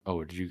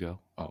Oh, did you go?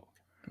 Oh,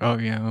 Oh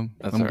yeah,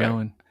 that's I'm all right.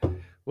 going.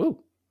 Woo!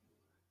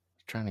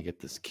 Trying to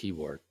get this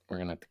keyboard. We're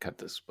gonna have to cut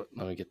this, but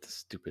let me get this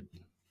stupid.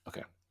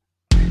 Okay.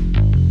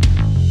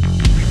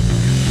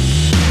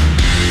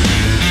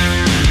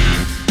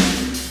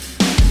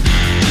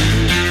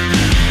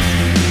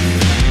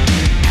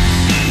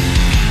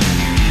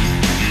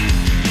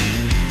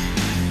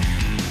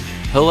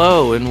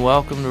 Hello and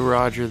welcome to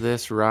Roger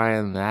This,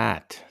 Ryan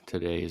That.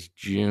 Today is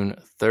June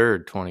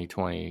 3rd,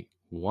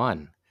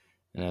 2021.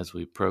 And as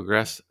we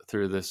progress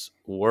through this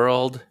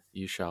world,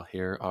 you shall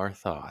hear our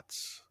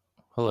thoughts.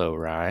 Hello,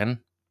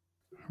 Ryan.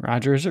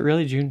 Roger, is it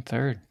really June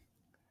 3rd?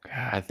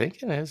 I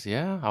think it is,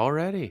 yeah,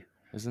 already.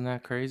 Isn't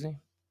that crazy?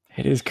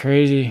 It is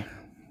crazy.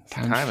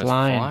 Time Time's is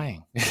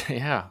flying.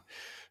 Yeah.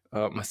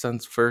 My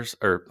son's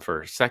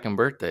second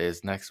birthday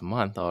is next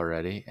month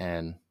already,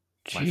 and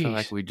I feel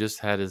like Jeez. we just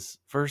had his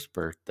first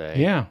birthday.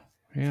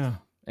 Yeah.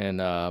 And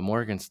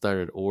Morgan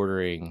started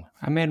ordering.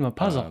 I made him a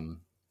puzzle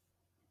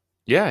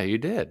Yeah, you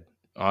did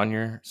on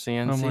your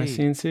CNC. on my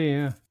CNC.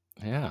 Yeah.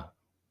 Yeah,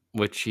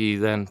 which he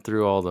then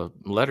threw all the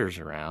letters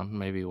around.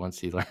 Maybe once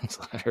he learns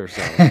letters,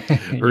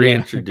 I'll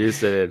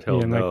reintroduce it, and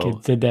he'll Yeah, my know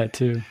kids did that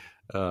too.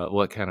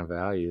 what kind of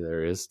value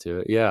there is to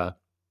it. Yeah.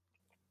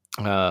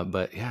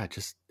 But yeah,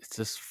 it's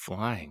just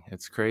flying.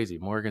 It's crazy.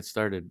 Morgan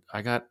started.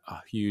 I got a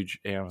huge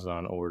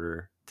Amazon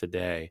order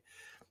today,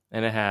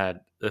 and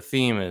the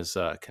theme is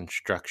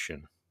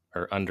construction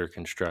or under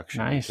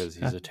construction Nice. because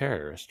he's a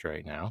terrorist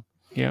right now.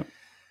 Yep.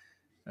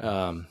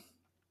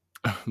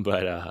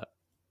 But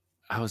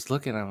I was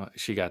looking at.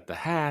 She got the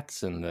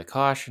hats and the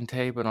caution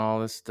tape and all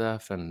this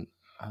stuff, and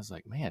I was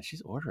like, man,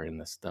 she's ordering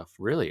this stuff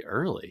really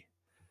early,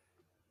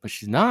 but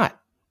she's not.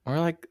 We're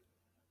like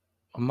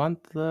a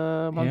month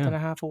and a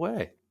half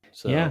away.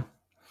 So yeah,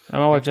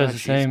 my wife does the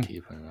same.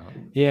 Keeping up.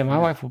 Yeah, my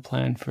wife will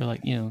plan for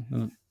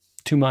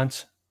 2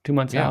 months. 2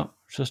 months out.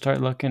 She'll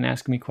start looking,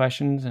 asking me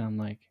questions, and I'm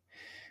like,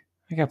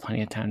 I got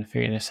plenty of time to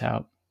figure this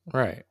out.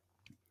 Right.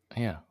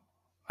 Yeah.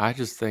 I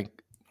just think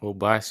we'll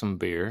buy some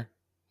beer,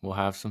 we'll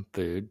have some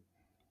food,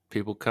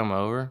 people come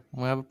over,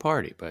 we'll have a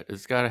party, but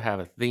it's got to have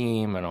a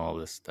theme and all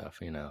this stuff,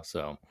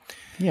 So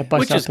yeah,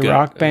 bust out the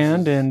rock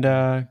band and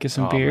get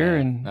some beer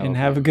and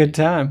have a good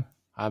time.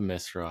 I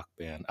miss Rock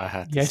Band. I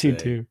have to yes, say. You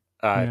do.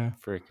 I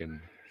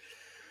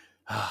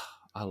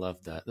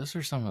love that. Those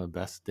are some of the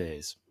best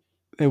days.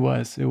 It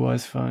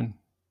was fun.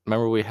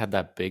 Remember we had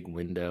that big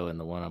window in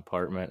the one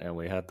apartment and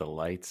we had the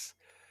lights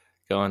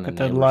going.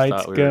 The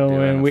lights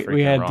going.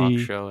 We had the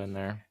show in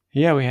there.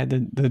 Yeah, we had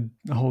the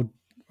whole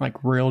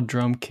real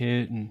drum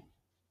kit, and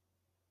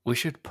we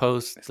should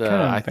post.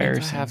 I think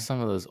I have some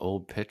of those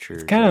old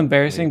pictures. It's kind of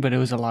embarrassing, but it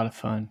was a lot of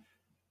fun.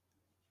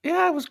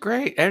 Yeah, it was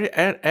great.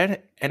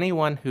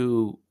 Anyone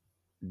who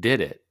did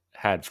it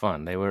had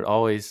fun. They would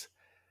always,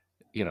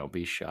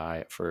 be shy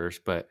at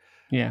first, but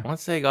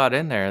once they got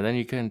in there, then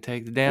you couldn't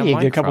take the damn. You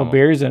mic get a couple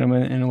beers in them,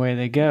 and away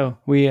they go.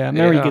 We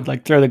remember you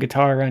could throw the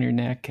guitar around your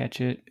neck,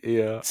 catch it,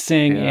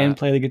 sing and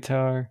play the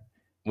guitar.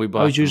 We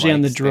bought. I was usually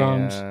on the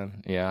drums.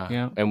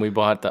 Yeah, and we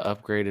bought the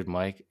upgraded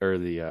mic or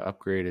the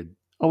upgraded.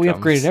 Oh, we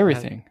upgraded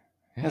everything.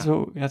 That's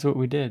what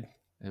we did.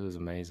 It was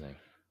amazing.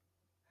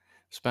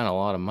 Spent a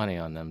lot of money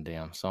on them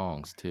damn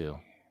songs too.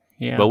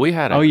 Yeah, but we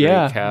had a great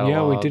catalog.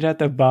 Yeah, we did have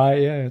to buy.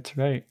 Yeah, that's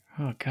right.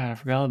 Oh God, I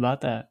forgot all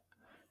about that.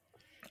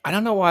 I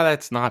don't know why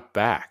that's not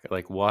back.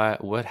 Like,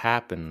 what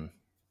happened?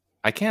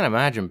 I can't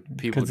imagine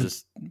people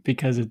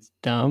because it's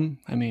dumb.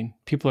 I mean,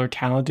 people are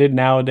talented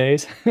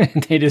nowadays.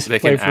 They just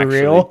play for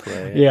real.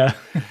 Play. Yeah.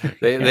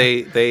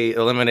 They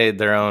eliminated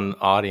their own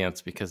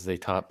audience because they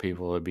taught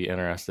people to be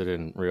interested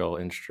in real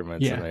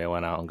instruments, and they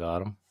went out and got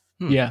them.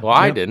 Yeah. Well,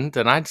 I didn't,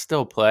 and I'd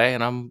still play,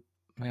 and I'm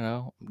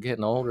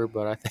getting older,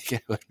 but I think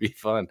it would be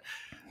fun.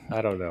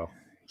 I don't know.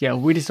 Yeah,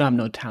 we just don't have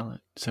no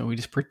talent, so we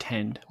just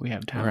pretend we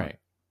have talent. Right.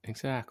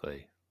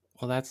 Exactly.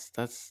 Well, that's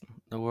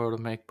the world of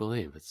make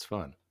believe. It's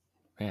fun.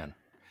 Man,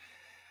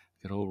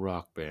 good old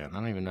Rock Band. I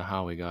don't even know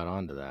how we got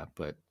onto that,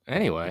 but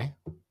anyway,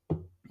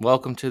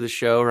 welcome to the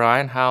show,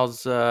 Ryan.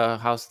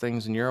 How's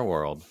things in your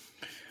world?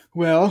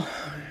 Well,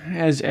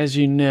 as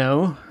you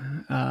know,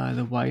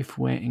 the wife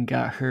went and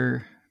got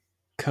her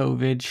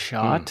COVID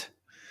shot.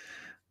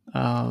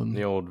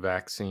 The old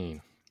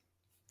vaccine.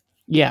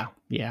 Yeah.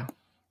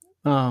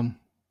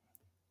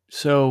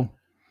 So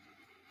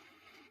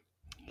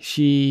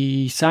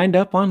she signed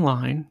up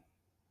online.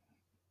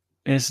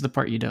 And this is the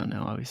part you don't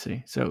know,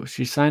 obviously. So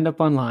she signed up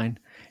online,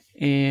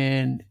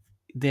 and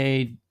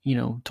they,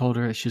 told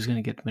her that she was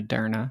going to get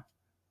Moderna.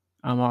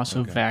 I'm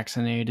also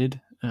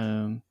vaccinated.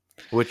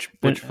 Which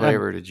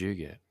flavor did you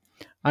get?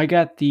 I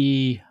got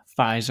the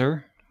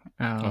Pfizer.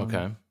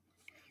 Okay.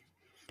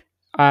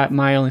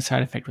 My only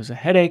side effect was a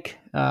headache,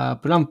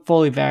 but I'm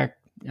fully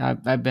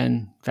I've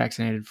been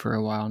vaccinated for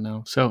a while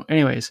now. So,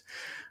 anyways,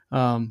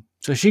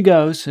 so she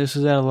goes. This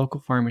is at a local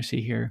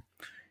pharmacy here.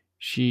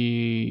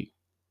 She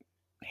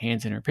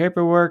hands in her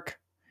paperwork.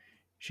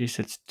 She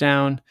sits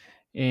down,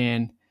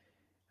 and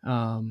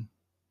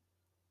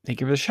they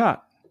give her the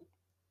shot.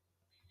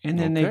 And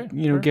then they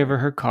give her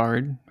her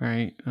card,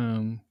 right?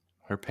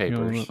 Her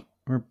papers.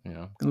 her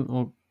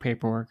little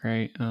paperwork,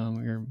 right?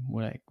 Your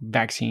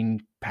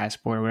vaccine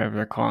passport or whatever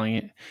they're calling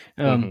it.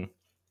 Mm-hmm.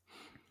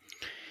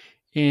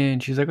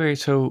 And she's like, okay,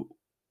 so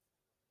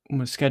I'm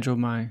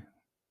gonna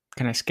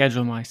can I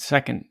schedule my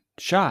second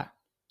shot?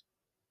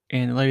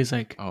 And the lady's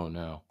like, oh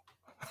no,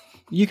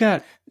 you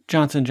got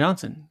Johnson &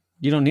 Johnson.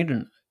 You don't need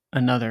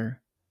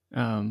another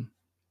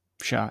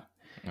shot.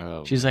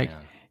 oh She's man. like,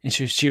 and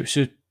she was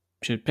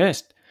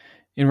pissed,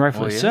 and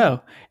rightfully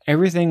so.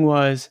 Everything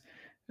was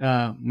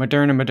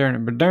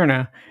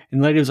Moderna,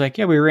 and the lady was like,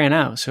 yeah, we ran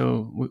out,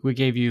 so we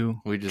gave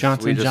you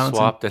Johnson & Johnson.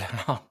 Swapped it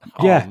out.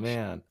 Oh Yeah.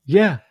 man.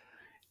 Yeah.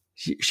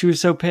 She was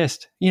so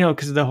pissed,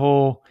 because of the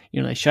whole,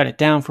 they shut it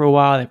down for a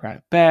while. They brought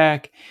it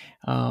back.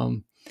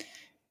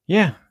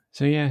 Yeah.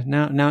 So yeah,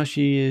 now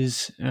she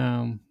is,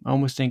 I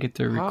almost didn't get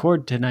to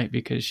record tonight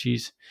because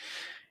she's,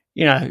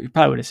 it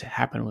probably would have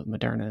happened with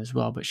Moderna as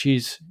well, but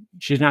she's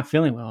not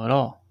feeling well at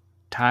all.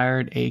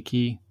 Tired,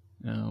 achy.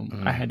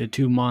 I had the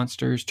two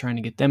monsters trying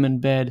to get them in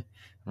bed.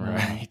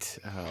 Right.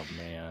 Oh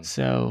man.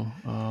 So,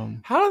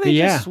 how do they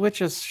just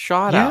switch a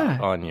shot out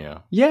on you?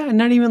 Yeah. And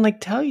not even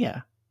tell you.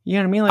 You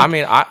know what I mean? I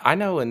mean, I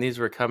know when these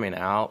were coming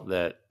out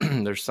that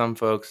there's some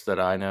folks that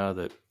I know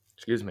that,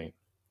 excuse me,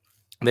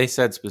 they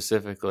said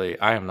specifically,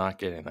 I am not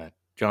getting a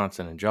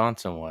Johnson &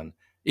 Johnson one,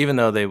 even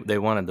though they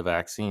wanted the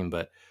vaccine.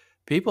 But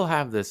people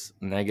have this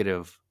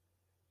negative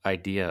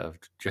idea of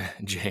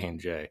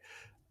J&J.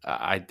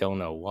 I don't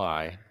know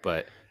why,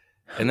 but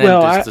and then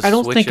I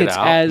don't think it's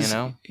as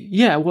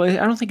yeah. Well,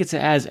 I don't think it's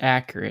as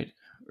accurate,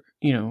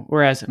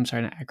 or as not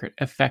accurate,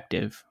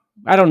 effective.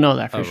 I don't know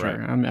that for sure.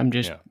 Right. I'm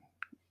just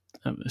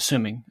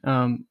assuming.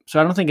 So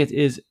I don't think it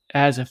is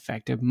as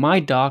effective. My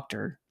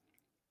doctor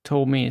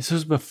told me, this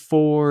was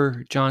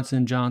before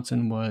Johnson &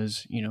 Johnson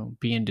was,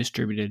 being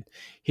distributed.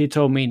 He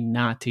told me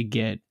not to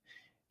get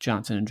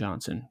Johnson &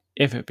 Johnson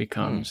if it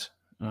becomes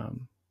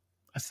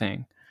a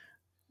thing.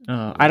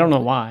 I don't know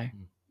why,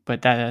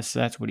 but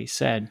that's what he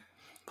said.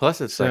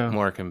 Plus, it's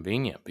more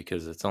convenient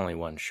because it's only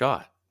one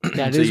shot.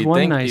 That is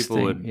one nice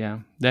thing. Yeah,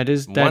 that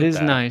is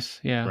nice.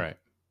 Yeah, right.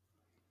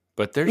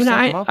 But there's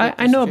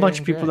I know a bunch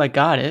of people that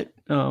got it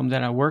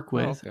that I work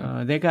with.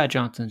 They got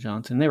Johnson &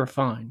 Johnson. They were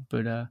fine,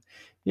 but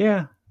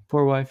yeah,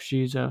 poor wife.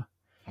 She's not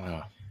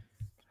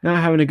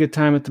having a good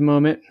time at the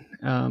moment.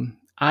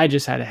 I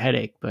just had a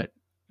headache, but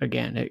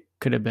again, it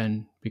could have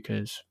been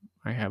because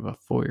I have a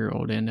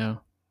 4-year-old and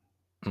a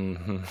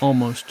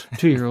almost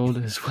 2-year-old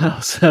as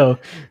well. So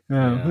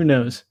who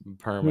knows?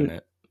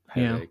 Permanent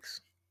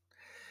headaches.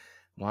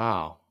 Yeah.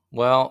 Wow.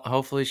 Well,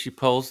 hopefully she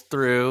pulls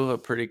through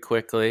pretty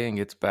quickly and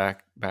gets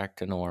back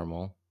to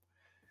normal.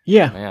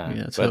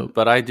 Yeah.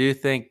 But I do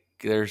think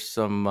there's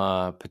some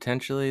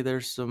potentially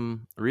there's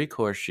some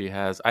recourse she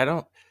has. I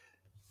don't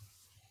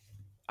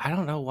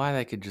know why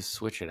they could just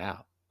switch it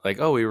out. Like,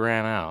 oh, we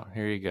ran out.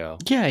 Here you go.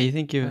 Yeah, you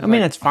think I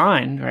mean, that's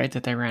fine, right?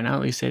 That they ran out.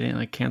 At least they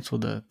didn't cancel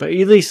but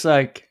at least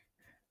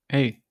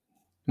hey,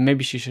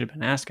 maybe she should have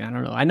been asking. I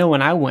don't know. I know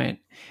when I went,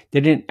 I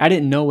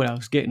didn't know what I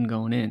was getting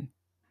going in.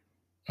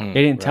 They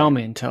didn't tell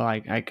me until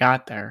I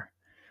got there.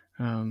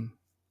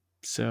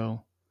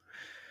 So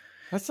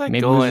that's like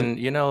going,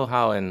 you know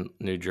how in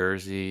New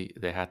Jersey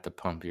they had to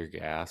pump your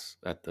gas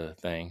at the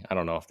thing? I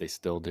don't know if they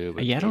still do.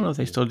 But I don't know if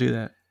they still do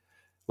that.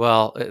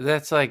 Well,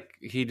 that's like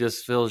he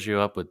just fills you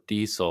up with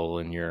diesel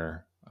in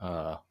your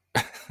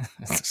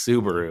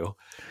Subaru.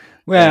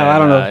 Well, I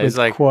don't know if it's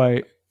like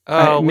quite.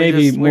 Oh,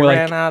 maybe we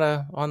ran out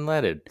of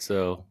unleaded,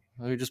 so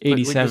we just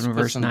 87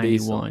 versus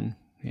 91.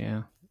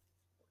 Yeah.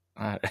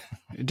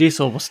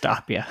 Diesel will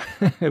stop you,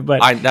 but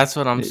that's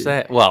what I'm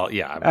saying. Well,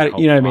 yeah,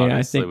 you know what I mean.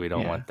 I think we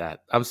don't want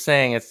that. I'm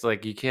saying it's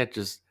like you can't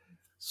just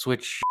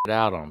switch shit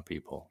out on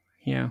people.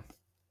 Yeah,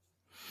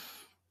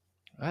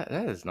 that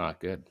is not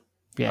good.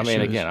 Yeah, I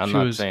mean, again, I'm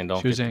not saying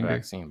don't get the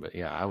vaccine, but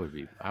yeah, I would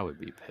be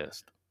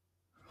pissed.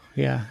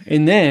 Yeah,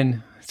 and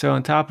then so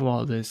on top of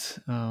all this,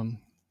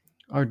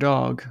 our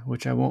dog,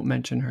 which I won't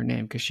mention her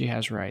name because she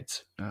has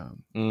rights.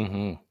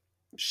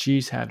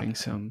 She's having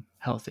some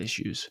health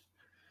issues.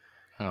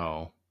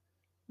 Oh.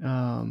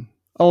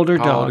 Older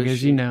dog,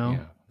 as you know.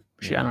 Yeah.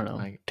 She, I don't know,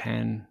 like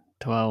 10,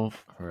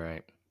 12,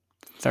 right,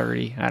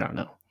 30. I don't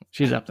know.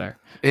 She's up there.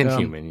 In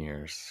human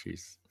years,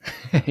 she's...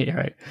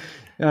 Yeah,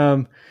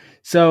 right.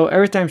 So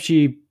every time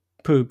she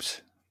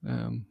poops,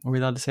 are we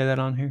allowed to say that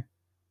on here?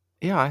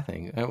 Yeah, I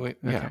think.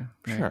 Yeah,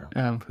 sure.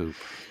 Poop.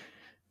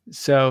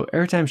 So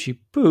every time she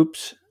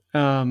poops,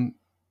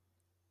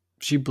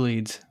 she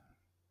bleeds.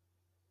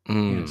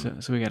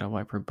 So we got to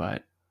wipe her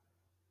butt.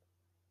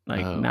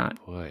 Like not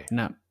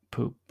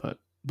poop, but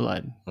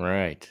blood.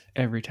 Right.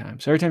 Every time.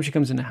 So every time she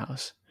comes in the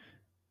house,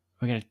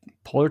 we got to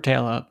pull her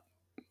tail up.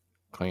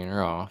 Clean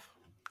her off.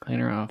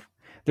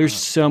 There's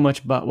so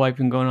much butt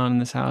wiping going on in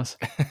this house.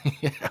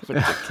 Yeah, with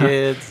the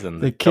kids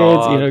and the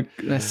kids,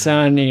 the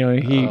son,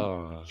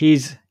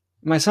 he's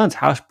my son's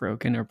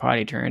housebroken or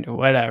potty trained or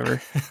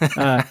whatever.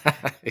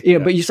 Yeah,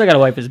 but you still got to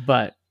wipe his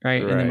butt,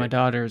 right? And then my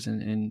daughter's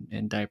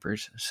in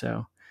diapers.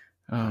 So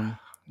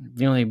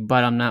the only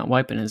butt I'm not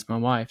wiping is my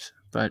wife's.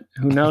 But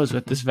who knows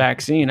with this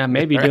vaccine? I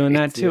may be doing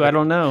that Right, too. yeah. I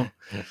don't know.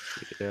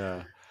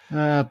 Yeah.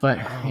 But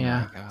Oh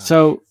yeah. my gosh.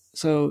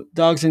 So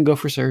dogs didn't go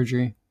for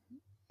surgery.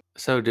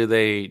 So do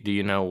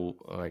you know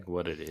like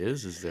what it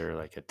is? Is there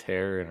like a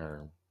tear in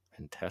her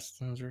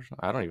intestines or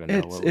something? I don't even know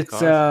It's what would it's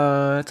cause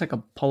it. it's like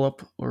a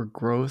pull-up or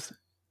growth.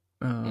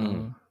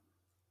 Mm,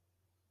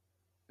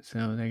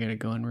 So they gotta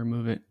go and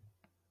remove it.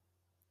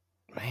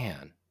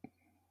 man,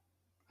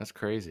 that's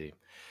crazy.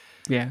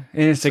 Yeah,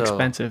 and it's So,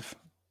 expensive.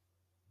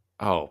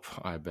 oh,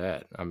 I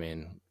bet. I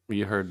mean,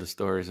 you heard the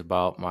stories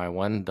about my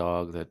one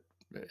dog that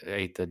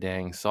ate the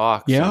dang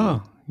socks, and Yeah,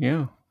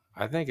 yeah,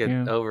 I think it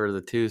yeah. over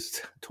the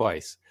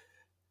twice.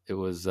 It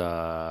was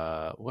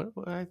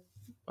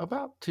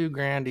about 2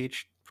 grand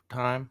each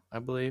time, I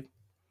believe.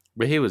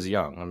 But he was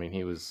young. I mean,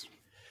 he was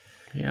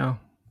Yeah.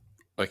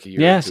 like a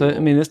year or Yeah, two so I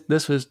old. mean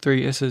this was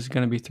three this is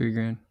gonna be 3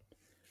 grand.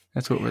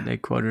 That's what Man, they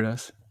quoted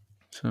us.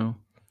 So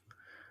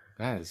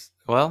that is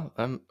well.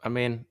 I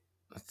mean,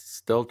 it's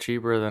still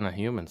cheaper than a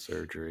human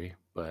surgery,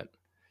 but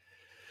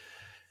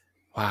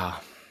wow.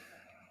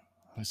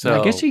 I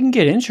guess So you can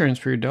get insurance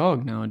for your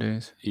dog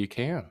nowadays. you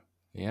can,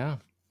 yeah,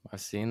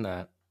 I've seen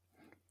that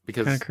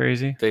Kind of because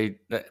crazy.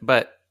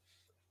 but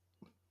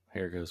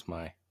here goes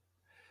my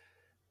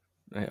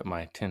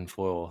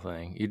tinfoil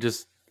thing.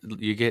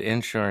 You get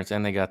insurance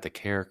and they got the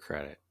care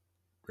credit,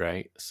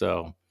 right?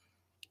 So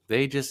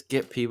they just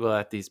get people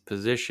at these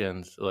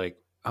positions like,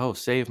 oh,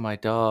 save my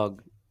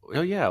dog.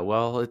 Oh yeah,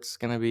 well it's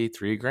gonna be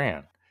 3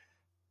 grand.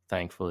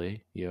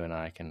 Thankfully, you and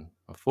I can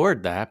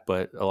afford that,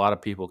 but a lot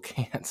of people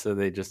can't. So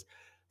they just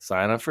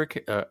sign up for.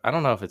 I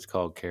don't know if it's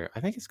called care. I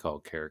think it's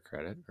called care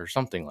credit or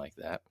something like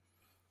that.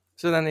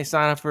 So then they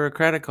sign up for a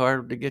credit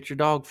card to get your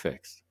dog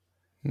fixed.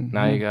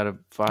 Now Hmm. you got to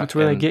find That's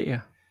where they get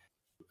you.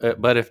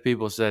 but if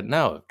people said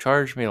no,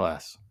 charge me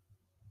less.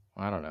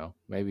 I don't know.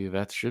 Maybe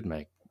vets should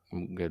make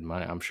good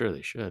money. I'm sure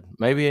they should.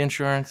 Maybe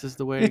insurance is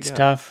the way to It's go.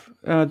 tough.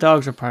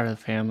 Dogs are part of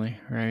the family,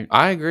 right?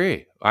 I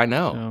agree. I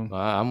know. So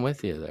I'm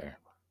with you there.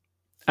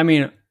 I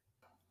mean,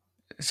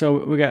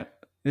 so we got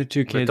the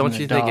two But kids and don't the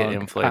you think it dog.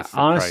 inflates the prices?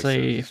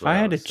 Honestly, Is if what I I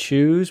had to was saying.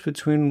 choose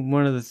between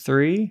one of the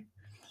three,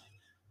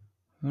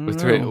 I don't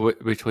know.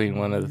 Between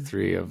one of the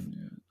three of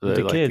The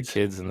the kids.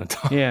 kids and the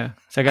dog. Yeah.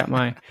 So I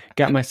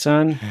got my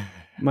son,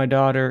 my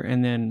daughter,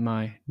 and then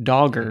my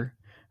dogger.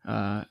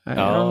 I don't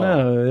Oh,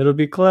 know. It'll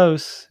be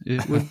close.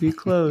 It would be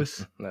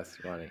close. that's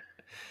funny.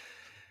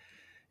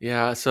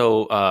 Yeah.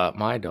 So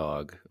my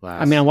dog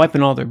I mean, I'm last.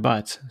 wiping all their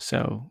butts,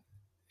 so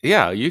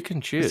Yeah, you can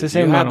it's the choose. You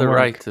same have amount of the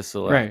right work. to Right.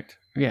 select.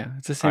 Yeah,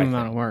 it's the same I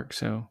amount of think work.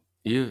 So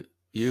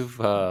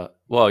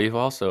you've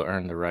also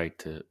earned the right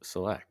to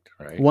select,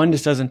 right? one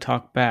just doesn't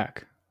talk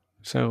back.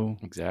 So,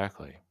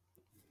 Exactly.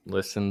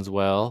 Listens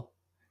well.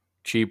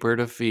 Cheaper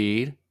to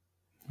feed.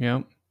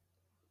 yep.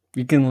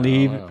 You can I don't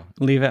know.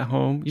 leave at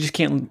home. You just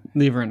can't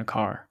leave her in a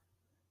car.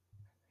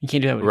 You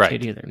can't do that with a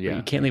kid Right. either. But you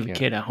Yeah. can't You leave a can't.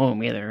 kid at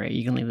home either, right?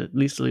 You can at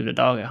least leave the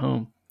dog at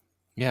home.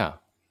 Yeah.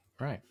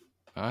 Right.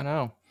 I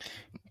know.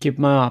 Keep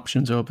my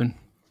options open.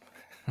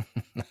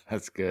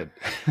 That's good.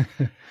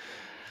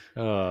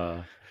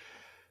 Uh,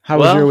 How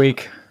was your well,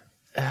 week?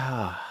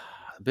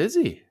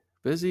 busy,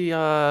 busy,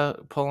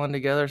 pulling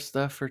together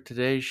stuff for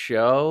today's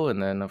show.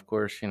 And then, of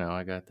course,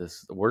 I got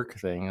this work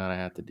thing that I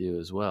have to do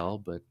as well.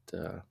 But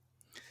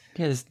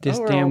Yeah,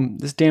 overall,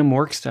 this damn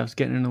work stuff's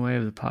getting in the way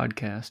of the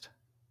podcast.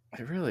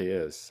 it really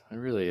is. It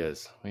really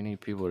is. We need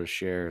people to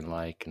share and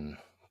like and,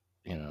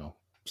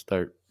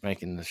 start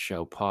making the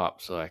show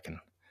pop so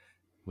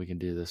we can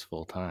do this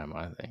full time,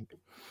 I think.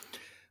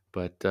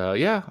 But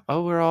yeah,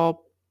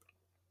 overall,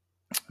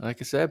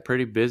 like I said,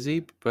 pretty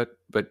busy, but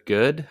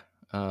good.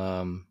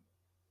 Um,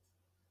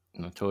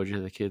 I told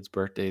you the kid's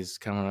birthday's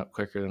coming up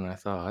quicker than I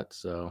thought,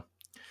 so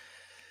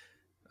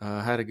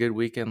had a good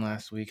weekend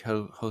last week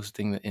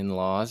hosting the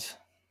in-laws.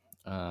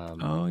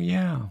 Oh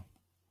yeah.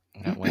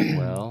 That went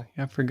well.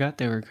 I forgot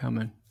they were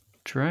coming.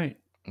 That's right.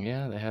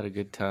 Yeah, they had a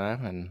good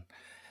time, and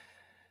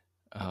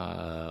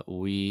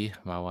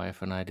my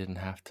wife and I, didn't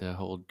have to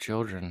hold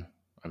children.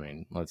 I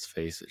mean, let's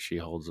face it, she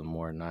holds them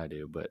more than I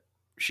do, but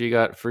she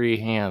got free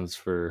hands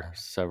for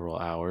several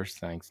hours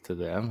thanks to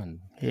them, and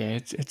Yeah,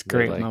 it's they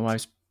great. My liked.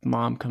 wife's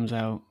mom comes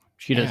out.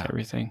 She does Yeah,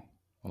 everything.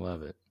 I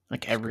love it.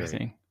 Like It's great.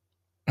 everything.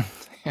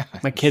 Yeah,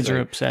 My it's kids are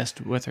like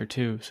obsessed with her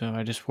too, so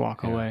I just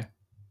walk yeah, away.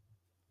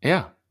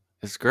 yeah,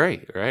 it's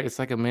great, right? It's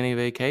like a mini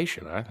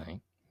vacation, I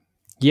think.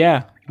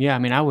 Yeah, yeah. I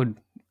mean, I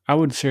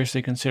would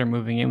seriously consider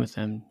moving in with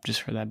them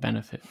just for that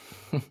benefit.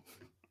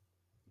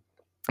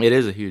 It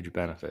is a huge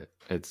benefit.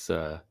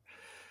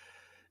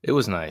 It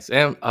was nice,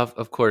 and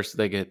of course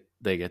they get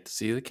to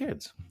see the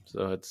kids,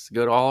 so it's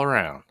good all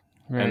around.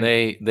 And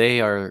Right.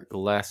 they are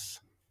less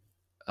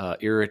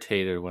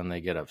irritated when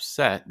they get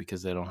upset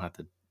because they don't have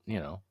to.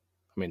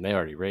 I mean, they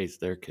already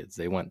raised their kids;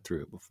 they went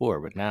through it before,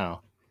 but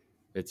now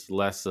it's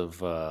less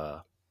of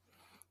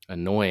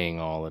annoying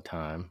all the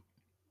time.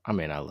 I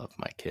mean, I love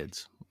my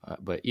kids,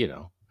 but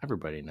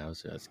everybody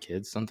knows as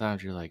kids,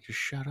 sometimes you're like, just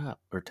shut up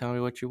or tell me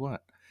what you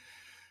want.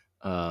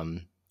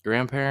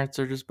 Grandparents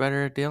are just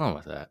better at dealing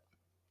with that.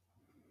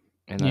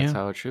 and that's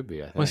how it should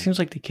be, I Well, it think. seems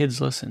like the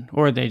kids listen,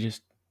 or they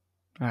just,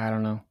 I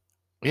don't know.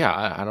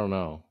 Yeah, I don't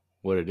know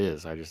what it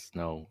is. I just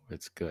know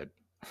it's good.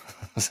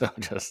 So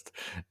just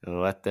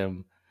let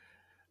them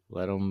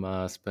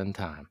spend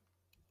time.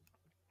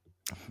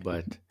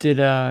 But Did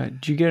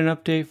you get an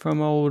update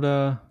from old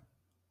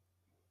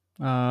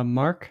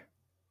Mark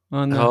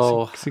on the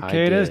I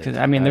cicadas? Because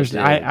did. I mean, I there's did.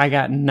 I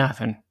got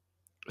nothing.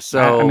 I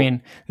So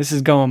mean, this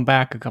is going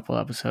back a couple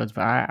episodes,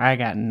 but I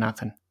got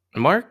nothing.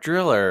 Mark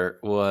Driller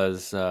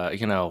was,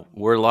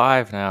 we're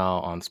live now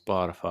on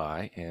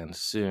Spotify and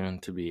soon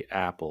to be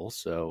Apple.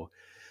 So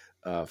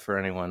for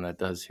anyone that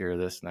does hear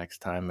this next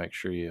time, make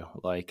sure you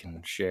like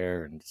and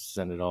share and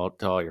send it all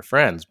to all your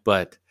friends.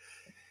 But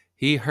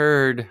he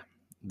heard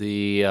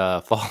the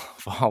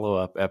follow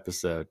up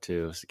episode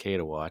to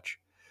Cicada Watch.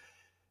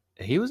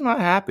 He was not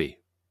happy.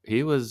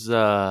 He was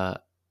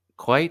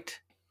quite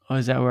Oh,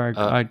 is that where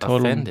I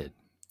told offended. him?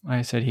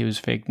 I said he was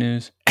fake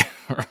news.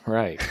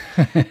 Right.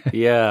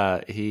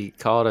 Yeah, he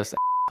called us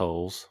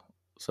assholes.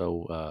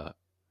 So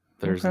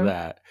there's Okay.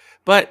 that.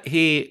 But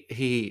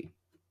he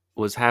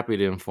was happy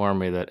to inform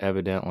me that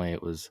evidently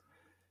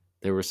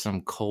there was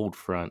some cold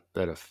front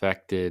that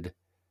affected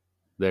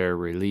their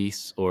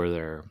release or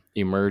their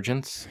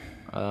emergence.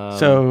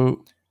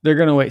 So they're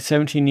gonna wait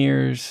 17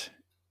 years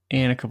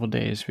and a couple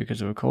days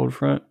because of a cold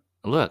front.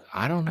 Look,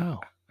 I don't know.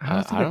 I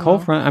don't think I a don't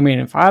cold know. front. I mean,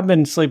 if I've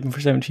been sleeping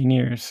for 17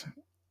 years,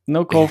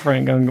 no cold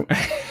front ain't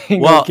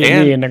gonna Well,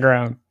 get me in the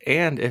ground.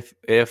 And if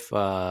it's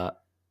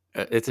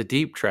a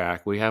deep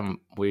track, we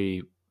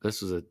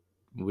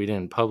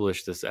didn't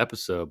publish this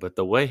episode, but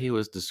the way he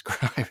was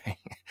describing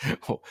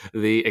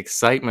the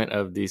excitement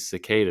of these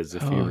cicadas,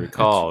 if you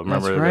recall,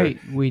 that's remember right.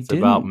 We it's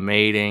about didn't.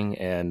 mating,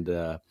 and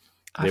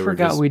I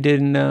forgot we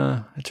didn't.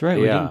 That's right.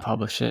 We didn't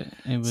publish it.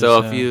 It was.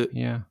 So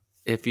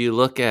if you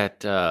look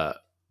at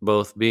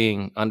both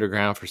being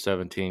underground for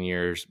 17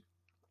 years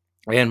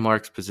and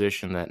Mark's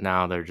position that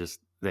now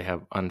they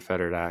have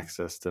unfettered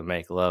access to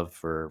make love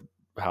for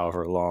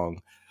however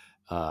long.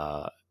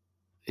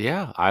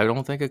 Yeah, I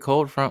don't think a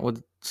cold front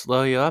would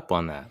slow you up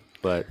on that.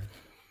 But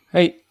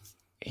hey,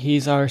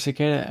 he's our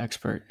cicada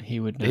expert. He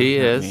would know. he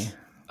not is.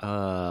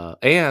 Me.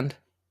 And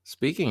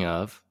speaking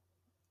of,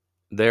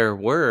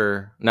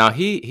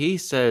 he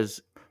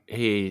says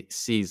he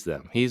sees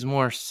them. He's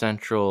more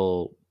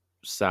central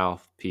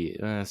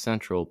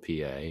central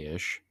PA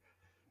ish.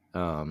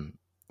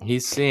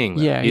 He's seeing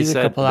them. Yeah, He he's a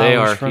said couple they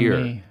hours are from here.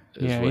 me.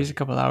 Yeah, he's a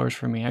couple hours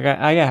from me.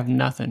 I have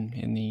nothing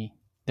in the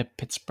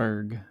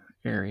Pittsburgh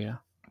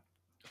area.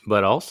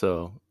 But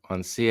also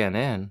on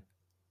CNN,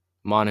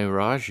 Manu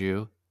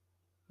Raju,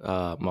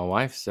 my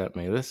wife sent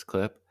me this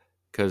clip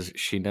because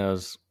she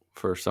knows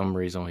for some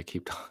reason we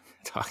keep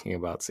talking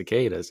about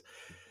cicadas.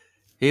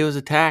 He was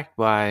attacked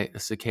by a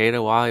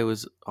cicada while he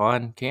was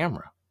on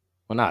camera.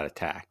 Well, not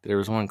attacked. There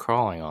was one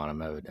crawling on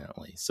him,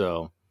 evidently.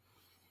 So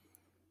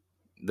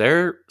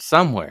they're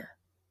somewhere.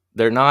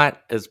 They're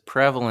not as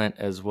prevalent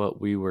as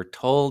what we were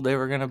told they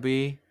were going to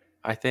be,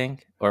 I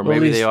think. Or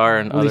maybe they are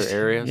in other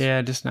areas.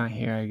 Yeah, just not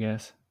here, I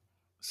guess.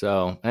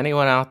 So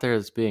anyone out there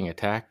that's being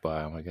attacked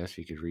by them, I guess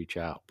you could reach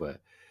out.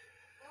 But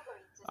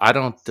I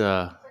don't.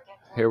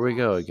 Here we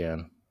go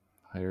again.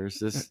 Here's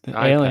this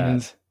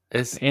aliens.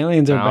 The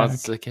aliens are back.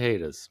 It's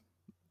cicadas.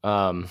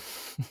 I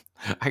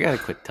gotta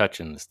quit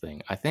touching this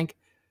thing. I think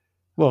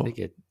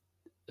it.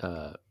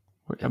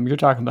 You're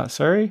talking about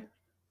Surrey?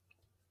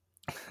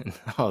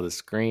 Oh, the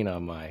screen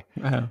on my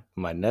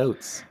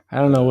notes. I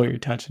don't know what you're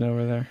touching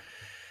over there.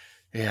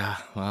 Yeah,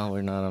 well,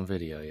 we're not on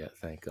video yet,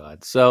 thank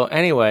God. So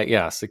anyway,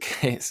 yeah,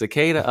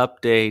 cicada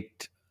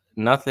update.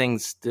 Nothing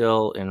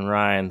still in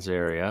Ryan's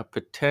area.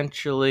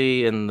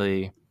 Potentially in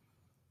the,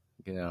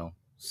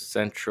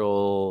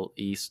 central,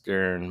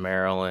 eastern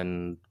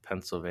Maryland,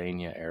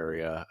 Pennsylvania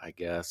area, I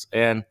guess.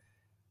 And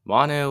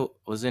Manu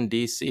was in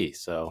D.C.,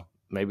 so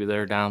maybe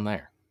they're down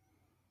there.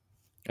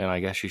 And I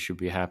guess you should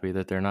be happy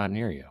that they're not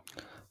near you.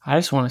 I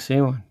just want to see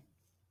one.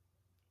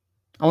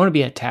 I want to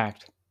be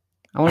attacked.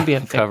 I want to be a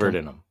victim. Covered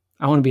in them.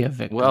 I want to be a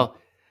victim. Well,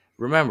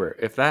 remember,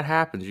 if that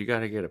happens, you got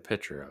to get a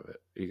picture of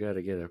it. You got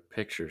to get a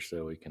picture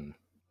so we can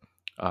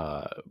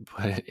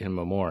put it in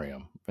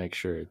memoriam. Make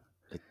sure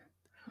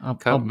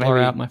I'll blur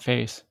out my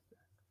face.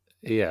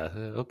 Yeah.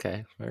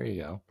 Okay. There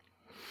you go.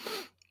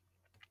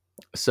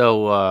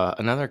 So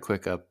another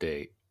quick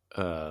update.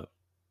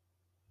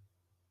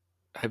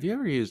 Have you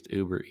ever used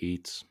Uber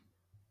Eats?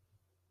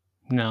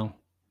 No,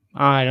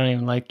 I don't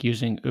even like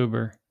using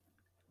Uber.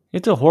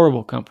 It's a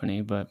horrible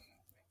company, but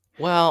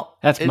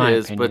that's my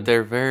opinion. But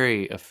they're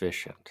very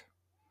efficient.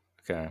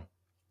 Okay,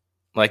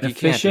 like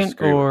efficient, you can't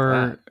disagree with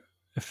that.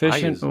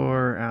 Efficient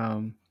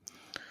or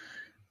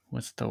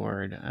what's the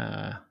word?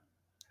 I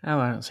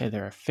don't say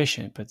they're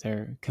efficient, but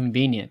they're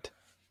convenient.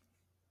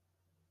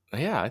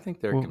 Yeah, I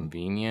think they're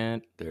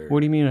convenient.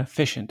 What do you mean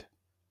efficient?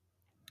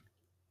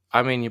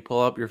 I mean, you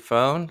pull up your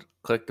phone,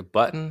 click the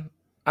button.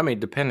 I mean,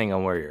 depending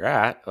on where you're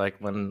at. Like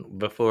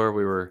before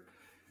we were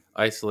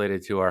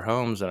isolated to our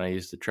homes and I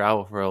used to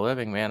travel for a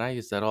living, man, I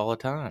used that all the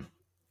time.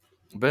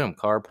 Boom,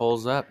 car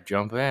pulls up,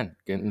 jump in,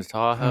 get in the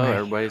Tahoe.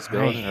 Everybody's I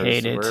going, or the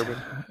hate it.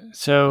 Suburban.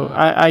 So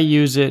Uh, I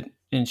use it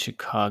in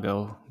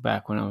Chicago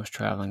back when I was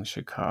traveling to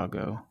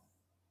Chicago.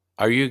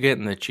 are you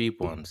getting the cheap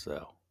ones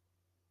though?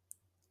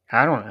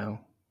 I don't know.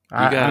 You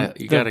I'm gotta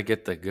you the gotta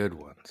get the good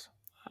ones.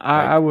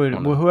 I Like would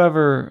one well, of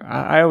whoever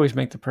I always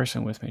make the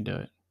person with me do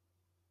it.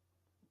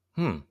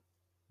 hmm.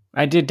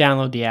 I did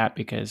download the app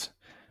because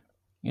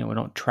we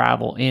don't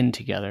travel in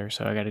together,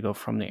 so I got to go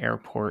from the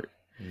airport.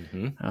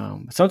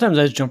 Mm-hmm. Sometimes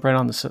I just jump right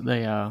on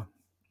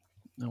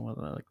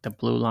like the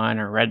blue line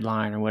or red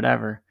line or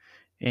whatever,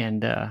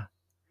 and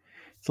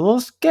it's a little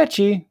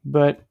sketchy,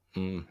 but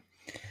Mm.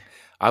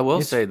 I will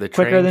it's say the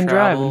quicker train than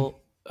driving.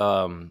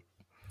 travel.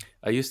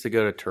 I used to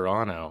go to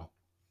Toronto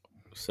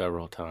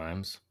several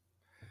times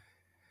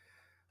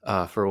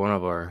for one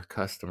of our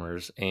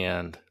customers,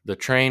 and the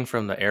train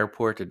from the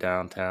airport to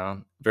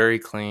downtown, very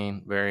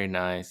clean, very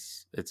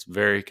nice. It's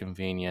very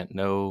convenient.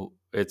 No,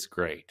 it's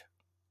great.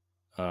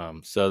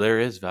 So there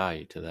is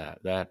value to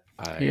that. That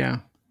Yeah,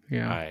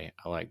 yeah. I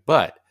like.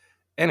 But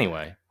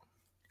anyway,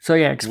 So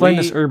yeah, explain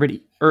this we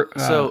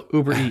so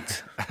Uber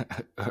Eats.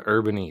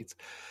 Urban Eats,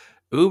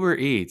 Uber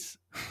Eats.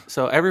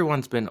 So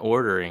everyone's been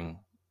ordering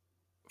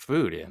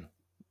food in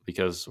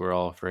because we're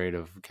all afraid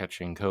of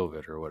catching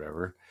COVID or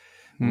whatever.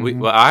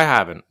 Hmm. I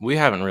haven't. We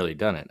haven't really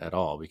done it at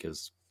all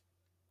because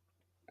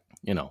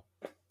you know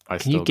I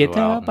Can you still get go that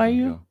out out by and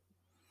you? go.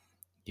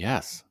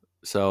 Yes.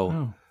 So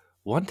Oh,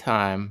 one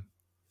time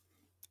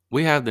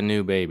we have the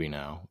new baby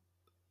now,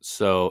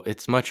 so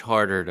it's much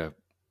harder to.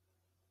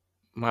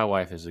 My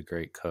wife is a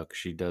great cook;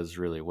 she does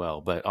really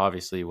well. But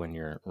obviously, when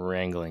you're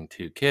wrangling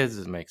two kids,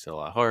 it makes it a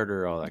lot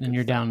harder. All that and good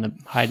you're stuff.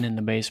 hiding in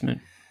the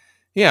basement.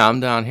 Yeah, I'm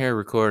down here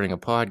recording a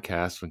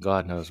podcast, and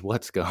God knows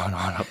what's going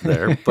on up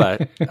there.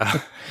 But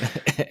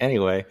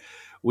anyway,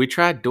 we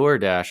tried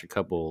DoorDash a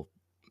couple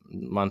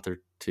month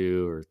or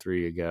 2 or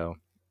 3 ago.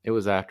 It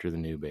was after the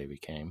new baby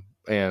came,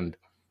 and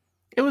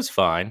it was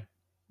fine.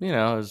 It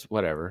was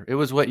whatever. It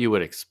was what you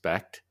would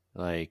expect.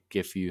 Like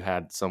if you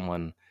had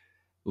someone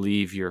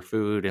leave your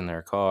food in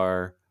their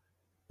car.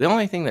 The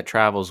only thing that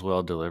travels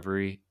well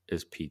delivery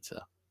is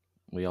pizza.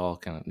 We all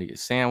kind of need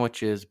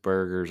sandwiches,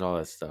 burgers, all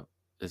that stuff.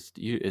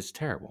 It's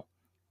terrible.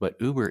 But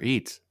Uber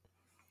Eats,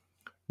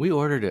 we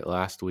ordered it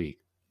last week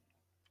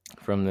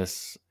from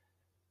this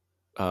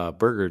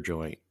burger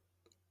joint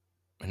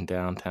in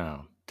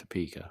downtown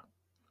Topeka,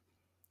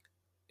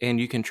 and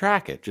you can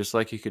track it just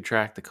like you could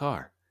track the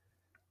car.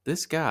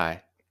 This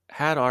guy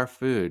had our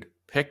food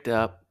picked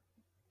up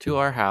to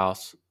our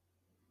house.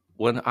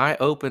 When I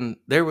opened,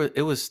 it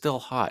was still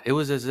hot. It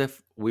was as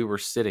if we were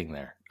sitting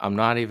there. I'm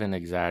not even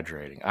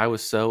exaggerating. I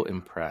was so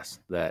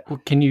impressed that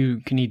Well, can you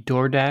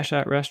DoorDash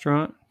that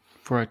restaurant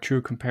for a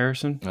true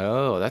comparison?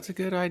 oh, that's a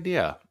good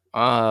idea.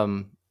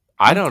 I'm full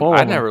I of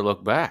them. never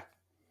looked back.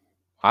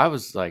 I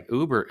was like,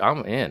 Uber,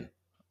 I'm in.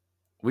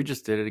 We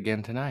just did it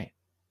again tonight.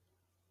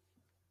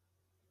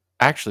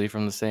 Actually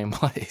from the same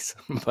place.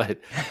 But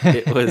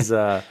it was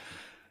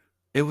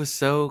it was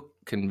so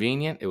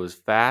convenient, it was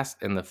fast,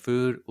 and the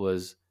food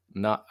was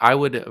not I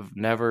would have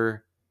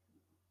never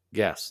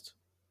guessed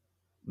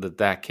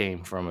that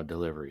came from a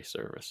delivery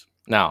service.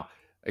 Now,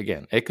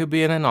 again, it could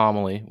be an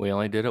anomaly. We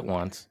only did it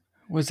once.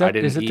 I Is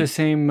didn't it the eat.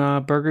 same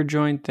burger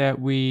joint that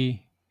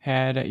we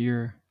had at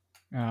your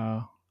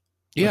Yeah,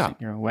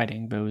 wasn't your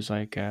wedding, but it was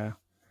like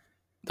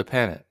the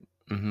pennant.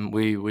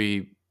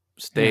 We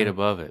stayed yeah.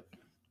 above it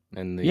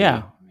in the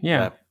Yeah,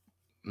 yeah.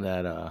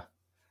 that that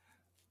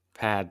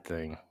pad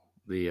thing,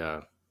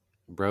 the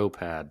bro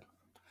pad.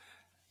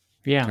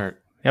 Yeah. Turn.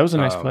 That was a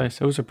nice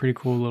place. It was a pretty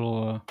cool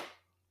little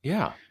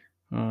Yeah.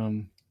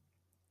 um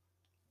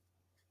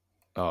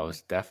Oh,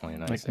 it's definitely a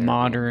nice like Airbnb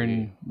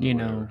modern, or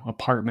whatever.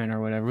 apartment or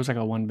whatever. It was like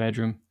a one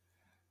bedroom.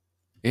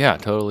 Yeah,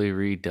 totally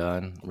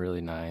redone.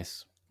 Really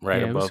nice.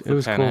 Right Yeah, above it the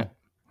was pennant.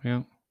 cool.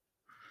 Yeah.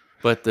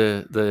 But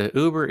the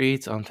Uber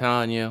Eats, I'm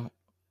telling you,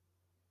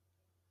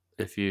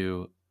 if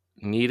you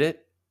need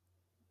it,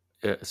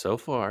 so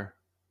far,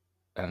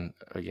 and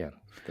again,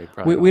 they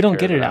probably We don't don't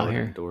care get that it I out would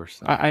here. endorse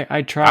them. I I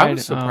was tried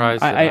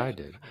surprised that I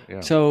did.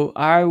 Yeah. so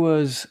I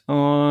was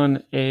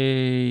on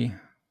a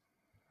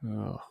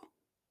oh,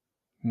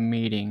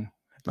 meeting,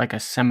 like a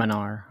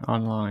seminar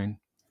online,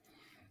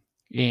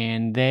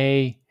 and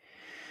it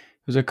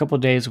was a couple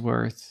days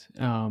worth,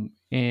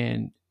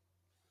 and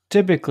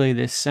typically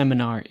this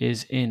seminar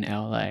is in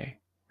LA, right?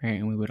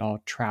 And we would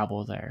all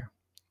travel there.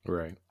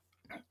 Right.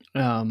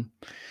 Um,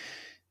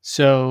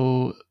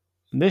 so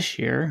this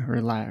year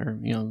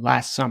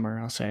last summer,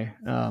 I'll say,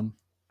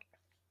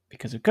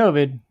 because of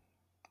COVID,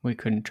 we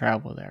couldn't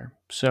travel there.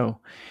 So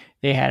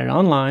they had an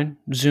online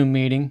Zoom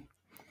meeting,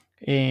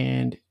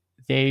 and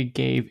they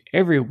gave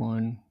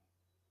everyone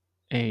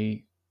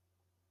a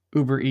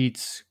Uber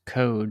Eats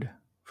code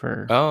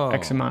for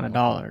X amount of Oh, okay.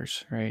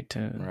 dollars, right,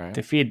 Right.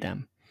 to feed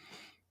them.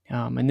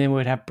 And then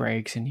we'd have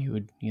breaks, and you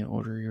would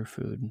order your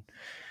food.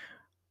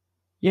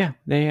 Yeah,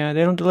 they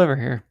don't deliver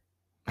here.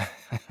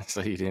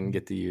 So you didn't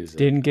get to use it.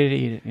 Didn't get to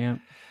eat it. Yeah.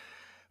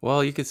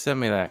 Well, you could send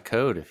me that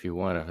code if you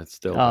want, if it's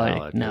still Oh,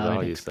 valid. no,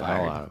 I'll it use the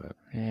hell expired. out of it.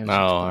 Yeah, it was Oh,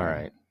 all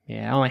expired. right.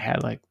 Yeah, I only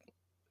had like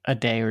a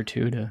day or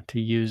two to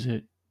use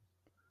it.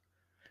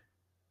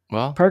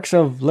 Well, Perks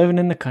of living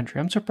in the country.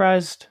 I'm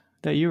surprised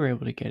that you were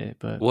able to get it,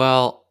 but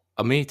well,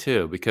 me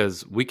too,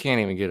 because we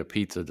can't even get a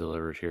pizza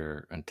delivered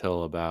here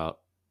until about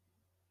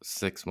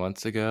 6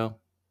 months ago.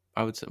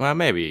 I would say, well,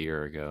 maybe a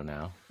year ago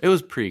now. It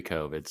was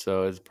pre-COVID,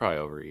 so it's probably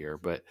over a year,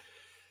 but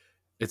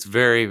it's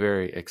very,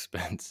 very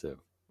expensive.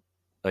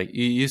 Like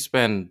you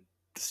spend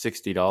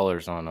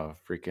 $60 on a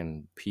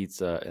freaking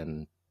pizza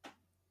and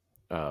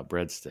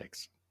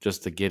breadsticks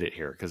just to get it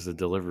here because the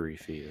delivery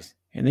fee is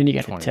and then you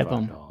got to tip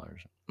them.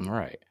 $25.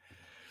 Right.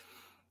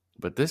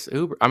 But this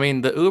Uber, I mean,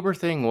 the Uber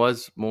thing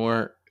was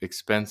more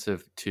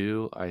expensive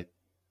too.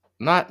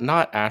 Not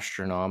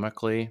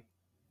astronomically,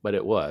 but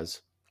it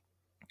was.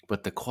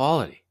 But the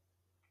quality,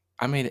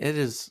 I mean, it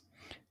was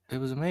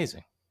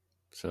amazing.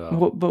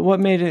 So, But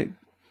what made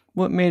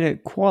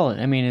it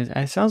quality? I mean,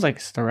 it sounds like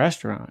it's the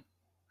restaurant.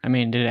 I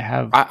mean, did it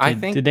have? I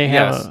think did they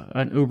yes. have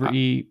an Uber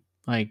Eat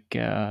like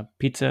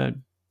pizza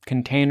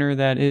container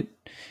that it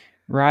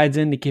rides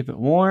in to keep it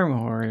warm,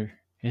 or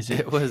is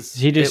it? It was.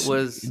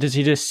 Does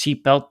he just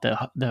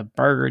seatbelt the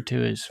burger to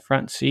his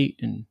front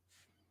seat and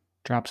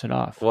drops it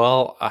off?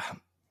 Well,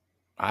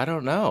 I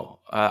don't know.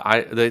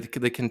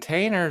 The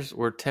containers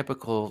were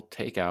typical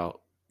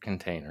takeout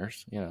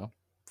containers. You know,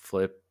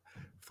 flip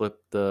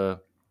the.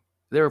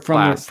 They were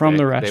plastic. from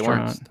the They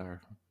weren't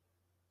restaurant.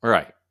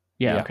 Right.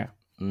 Yeah. Yeah. Okay.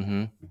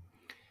 Mm-hmm.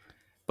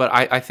 But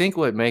I think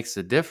what makes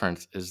the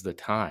difference is the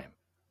time.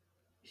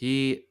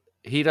 He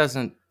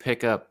doesn't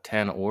pick up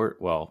 10 or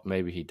well,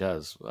 maybe he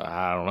does.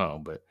 I don't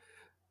know, but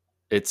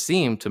it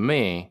seemed to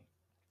me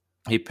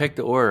he picked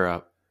the order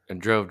up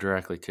and drove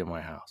directly to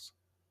my house.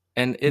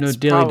 And it's no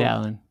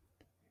dilly-dallying.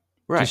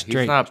 Right. Just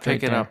He's not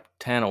picking there. up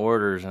 10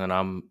 orders and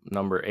I'm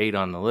number 8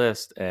 on the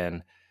list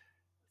and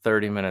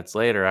 30 minutes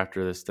later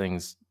after this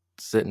thing's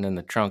sitting in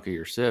the trunk of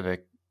your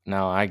Civic,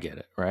 now I get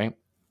it, right?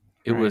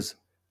 It was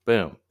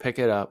boom, pick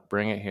it up,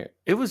 bring it here.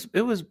 It was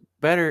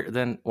better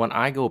than when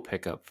I go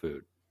pick up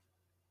food.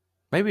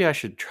 Maybe I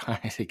should try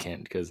it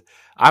again because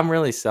I'm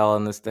really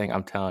selling this thing.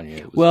 I'm telling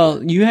you. Well,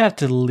 good. you have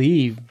to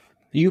leave.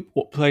 You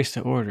place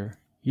the order.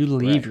 You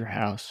leave your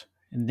house,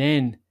 and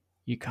then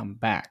you come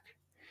back.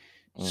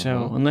 Mm-hmm.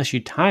 So unless you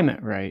time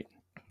it right,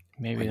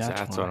 maybe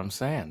that's what I'm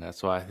saying.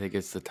 That's why I think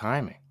it's the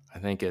timing. I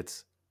think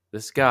it's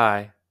this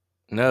guy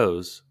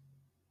knows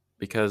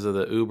because of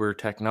the Uber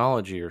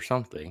technology or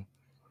something.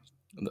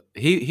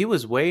 He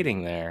was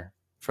waiting there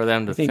for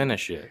them to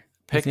finish it.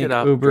 Picked it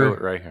up, drove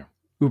it right here.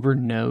 Uber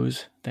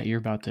knows that you're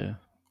about to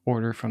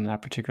order from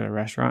that particular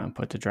restaurant and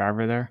put the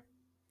driver there?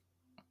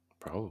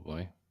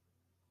 Probably.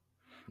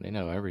 They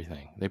know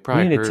everything. They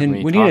probably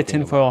we need a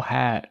tinfoil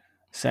hat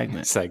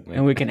segment.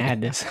 And we can add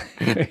this.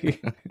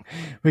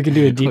 We can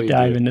do a deep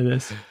dive into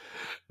this.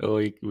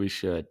 Oh, we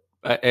should.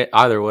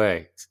 Either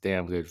way, it's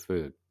damn good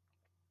food.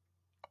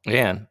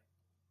 And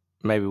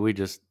maybe we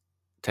just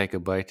take a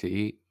bite to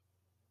eat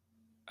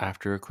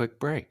after a quick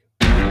break.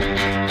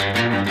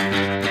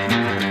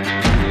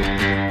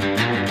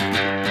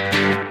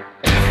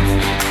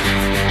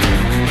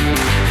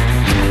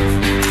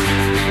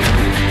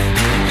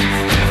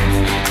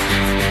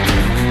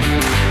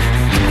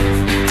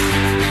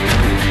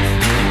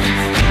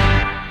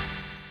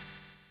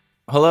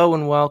 Hello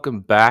and welcome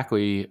back.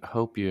 We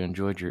hope you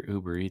enjoyed your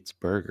Uber Eats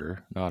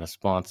burger. Not a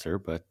sponsor,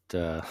 but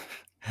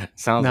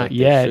sounds Not like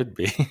yet. They should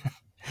be.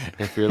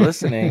 If you're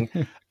listening,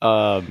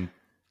 it's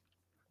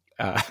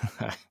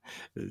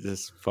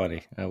just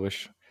funny. I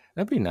wish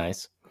that'd be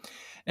nice.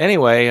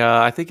 Anyway,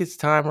 I think it's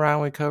time,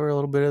 Ryan, we cover a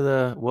little bit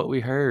of what we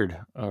heard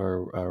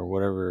or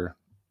whatever,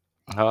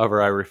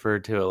 however I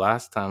referred to it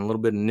last time. A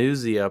little bit of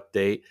newsy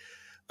update.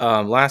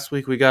 Last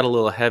week we got a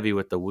little heavy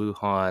with the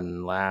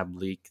Wuhan lab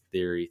leak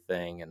theory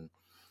thing and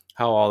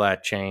how all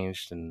that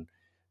changed, and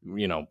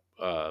well,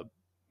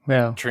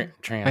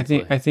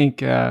 I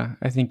think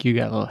you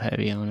got a little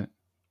heavy on it.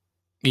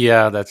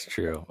 Yeah, that's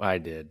true. I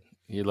did.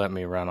 You let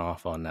me run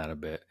off on that a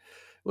bit,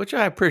 which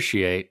I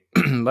appreciate.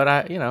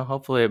 But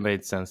hopefully it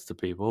made sense to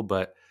people.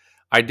 But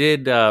I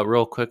did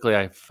real quickly.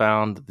 I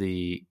found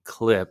the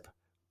clip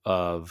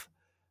of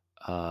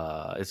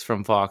it's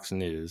from Fox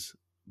News,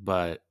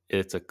 but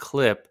it's a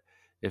clip.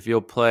 If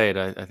you'll play it,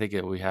 I think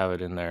we have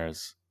it in there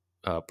as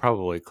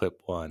probably clip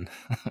 1.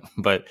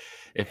 But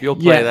if you'll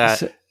play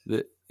that,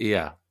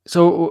 yeah.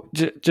 So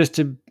just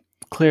to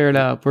clear it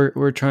up,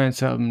 we're trying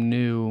something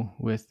new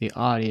with the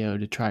audio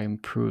to try and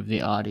improve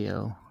the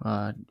audio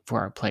for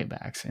our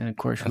playbacks, and of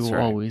course we will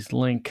always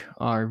link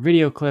our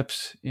video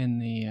clips in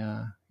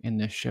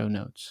the show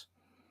notes.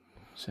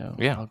 So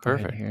yeah, I'll go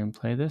ahead here and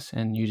play this,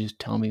 and you just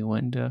tell me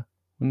when to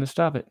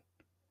stop it.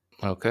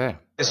 Okay.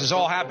 This is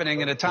all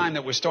happening at a time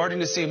that we're starting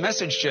to see a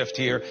message shift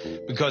here,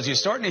 because you're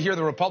starting to hear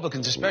the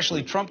Republicans,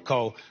 especially Trump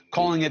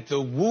calling it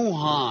the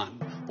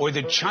Wuhan or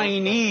the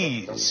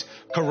Chinese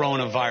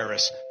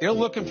coronavirus. They're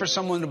looking for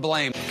someone to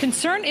blame.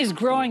 Concern is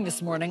growing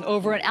this morning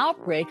over an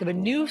outbreak of a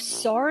new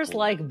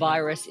SARS-like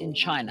virus in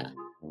China.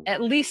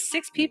 At least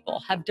 6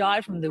 people have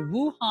died from the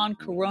Wuhan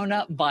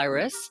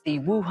coronavirus. The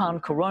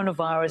Wuhan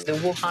coronavirus.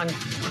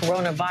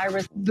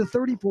 The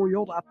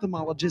 34-year-old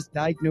ophthalmologist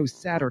diagnosed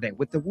Saturday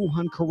with the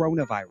Wuhan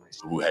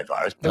coronavirus.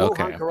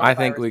 Okay, I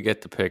think we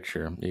get the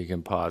picture. You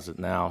can pause it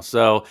now.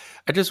 So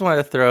I just wanted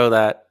to throw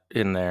that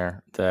in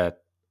there.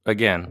 That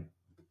again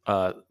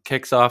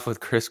kicks off with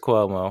Chris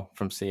Cuomo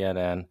from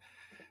CNN.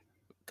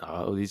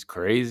 These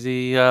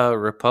crazy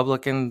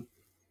Republican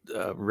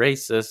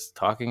racists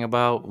talking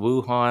about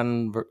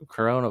Wuhan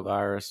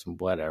coronavirus and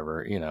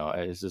whatever.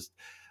 It's just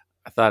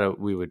I thought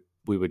we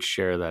would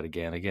share that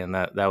again. Again,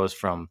 that was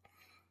from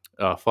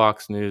a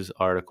Fox News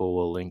article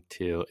we'll link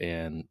to,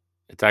 and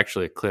it's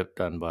actually a clip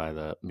done by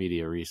the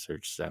Media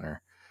Research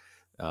Center,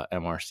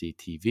 MRC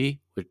TV,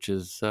 which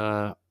is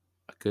a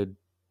good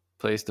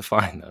place to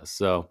find those.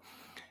 So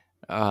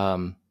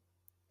I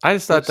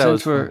just thought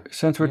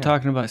since we're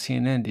talking about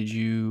CNN, did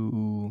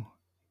you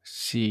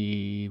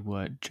see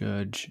what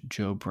Judge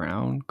Joe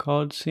Brown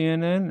called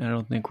CNN? I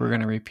don't think we're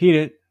going to repeat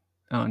it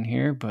on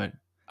here, but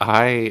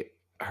I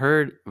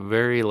heard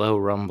very low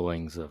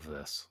rumblings of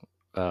this.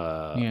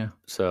 Yeah.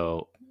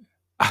 So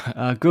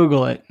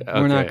Google it. Okay.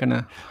 We're not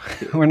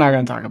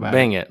gonna talk about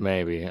Bing it,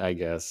 maybe, I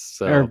guess.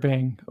 So. Or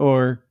Bing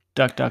or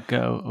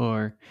DuckDuckGo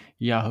or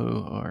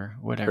Yahoo or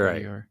whatever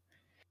Right. you're.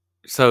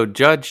 So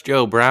Judge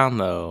Joe Brown,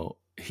 though,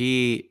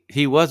 he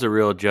was a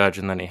real judge,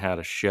 and then he had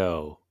a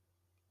show,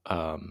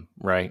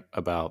 right?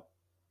 About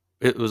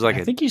it was like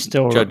I think he's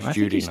still Judge I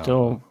Judy. think he's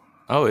still.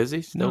 Oh, is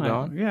he still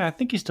going? Yeah, I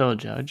think he's still a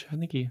judge. I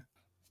think he.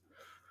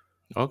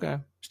 Okay.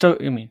 Still,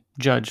 I mean,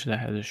 judge that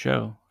has a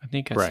show. I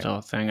think that's Right. still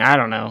a thing. I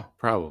don't know.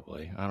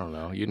 Probably. I don't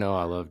know.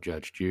 I love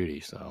Judge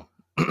Judy, so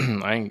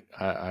I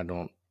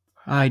don't.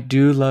 I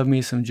do love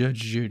me some Judge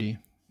Judy.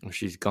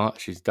 She's gone.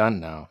 She's done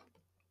now.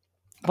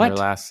 What? Her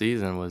last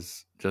season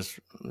was just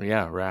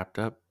wrapped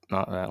up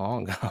not that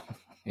long ago.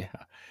 Yeah,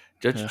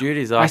 Judge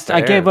Judy's off.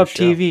 I gave up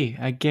TV.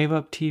 I gave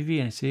up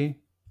TV. And see,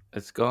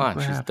 it's gone.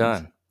 What She's happens?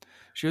 done.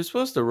 She was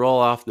supposed to roll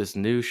off this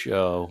new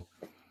show.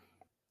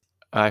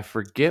 I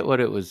forget what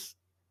it was,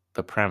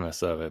 the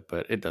premise of it,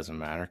 but it doesn't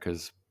matter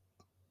because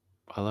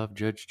I love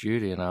Judge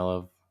Judy, and I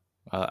love.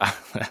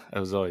 It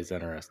was always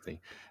interesting.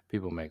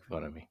 People make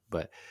fun of me,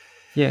 but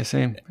yeah,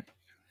 same.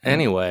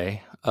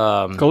 anyway,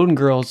 Golden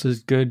Girls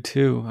is good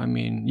too. I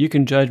mean, you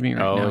can judge me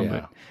right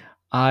now,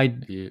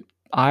 but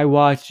I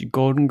watched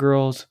Golden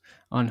Girls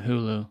on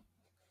Hulu.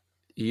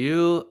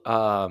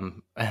 I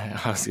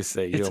was gonna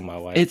say you and my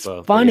wife. It's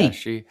both. funny.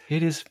 Yeah,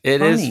 It is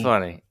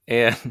funny,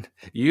 and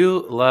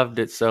you loved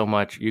it so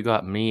much you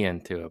got me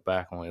into it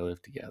back when we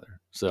lived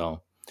together.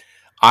 So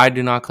I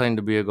do not claim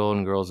to be a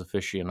Golden Girls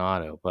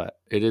aficionado, but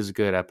it is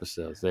good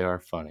episodes. They are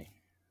funny,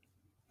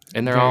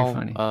 and they're Very all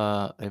funny.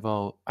 they've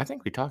all. I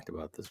think we talked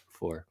about this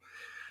before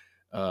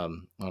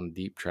on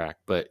Deep Track,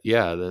 but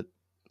yeah,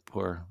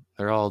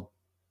 they're all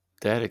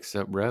dead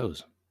except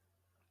Rose.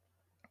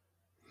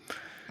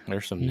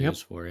 There's some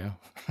news for you.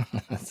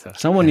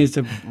 Someone needs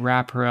to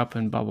wrap her up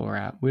in bubble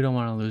wrap. We don't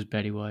want to lose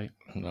Betty White.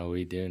 No,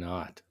 we do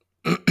not.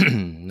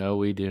 No,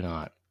 we do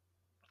not.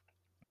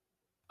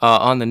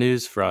 On the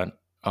news front,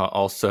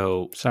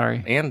 also.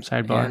 Sorry. And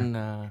sidebar.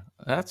 And,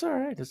 that's all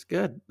right. It's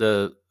good.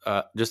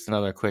 Just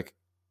another quick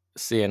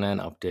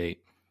CNN update.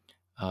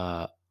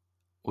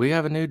 We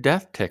have a new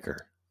death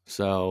ticker.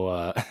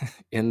 So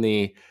in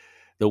the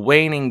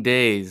waning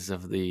days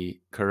of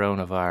the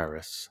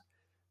coronavirus,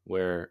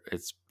 where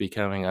it's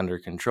becoming under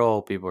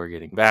control, people are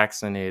getting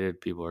vaccinated,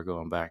 people are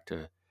going back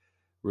to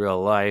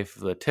real life.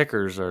 The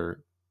tickers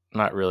are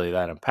not really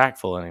that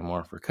impactful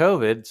anymore for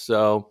COVID.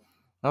 So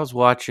I was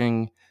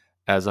watching,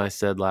 as I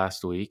said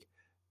last week,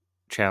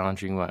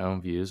 challenging my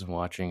own views and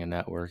watching a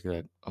network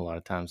that a lot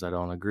of times I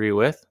don't agree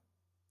with.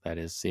 That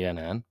is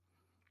CNN.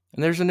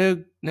 And there's a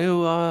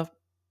new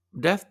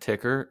death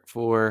ticker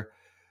for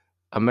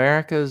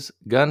America's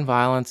gun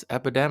violence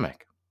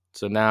epidemic.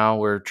 So now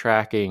we're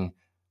tracking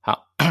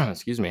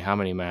how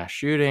many mass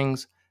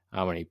shootings,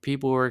 how many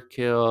people were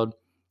killed,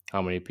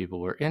 how many people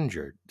were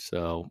injured.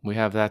 So we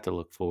have that to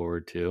look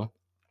forward to.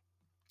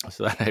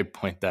 So I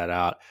point that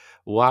out.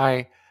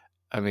 Why?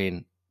 I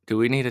mean, do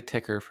we need a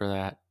ticker for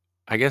that?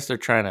 I guess they're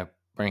trying to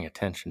bring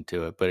attention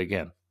to it. But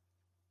again,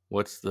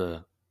 what's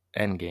the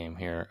end game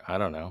here? I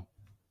don't know.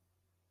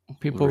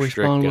 People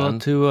respond well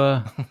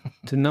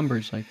to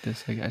numbers like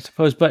this, I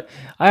suppose. But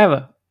I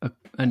have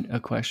a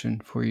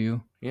question for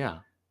you. Yeah.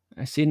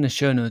 I see in the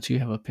show notes you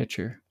have a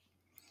picture.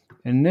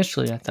 And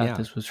initially, I thought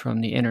this was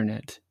from the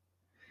internet.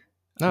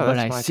 No, but that's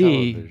I my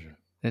see television.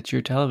 That's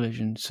your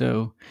television.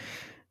 So,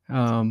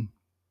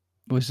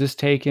 was this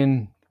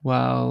taken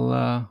while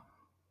I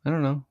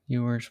don't know?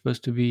 You were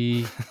supposed to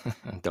be.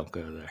 Don't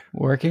go there.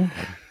 Working.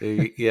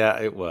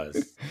 Yeah, it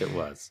was. It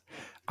was.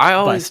 I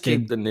always Busted.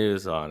 keep the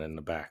news on in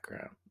the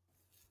background,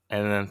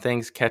 and then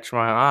things catch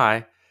my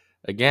eye.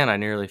 Again, I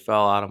nearly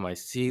fell out of my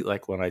seat,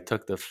 like when I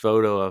took the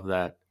photo of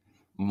that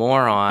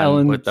moron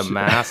Ellen, with the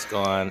mask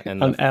on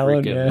and the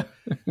Ellen,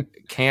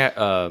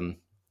 freaking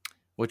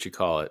what you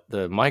call it,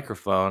 the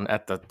microphone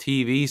at the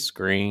TV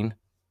screen.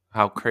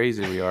 How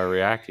crazy we are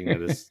reacting to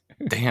this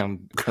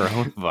damn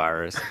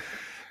coronavirus.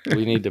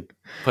 We need to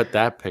put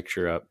that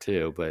picture up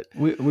too, but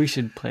we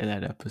should play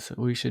that episode.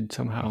 We should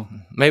somehow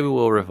maybe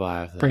we'll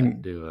revive that.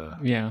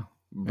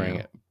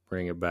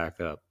 Bring it back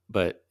up.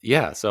 But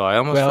yeah, so I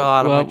almost fell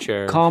out of my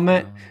chair.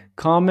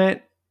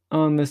 Comment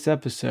on this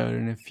episode,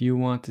 and if you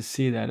want to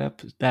see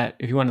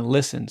if you want to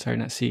listen, if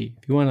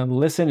you want to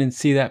listen and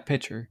see that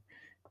picture,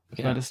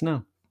 let us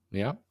know.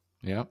 Yeah.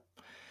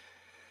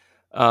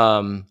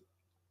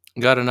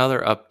 Got another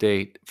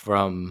update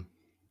from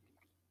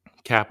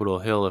Capitol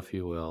Hill, if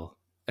you will.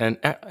 And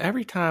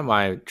every time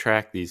I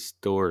track these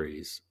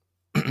stories,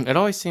 it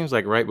always seems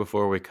like right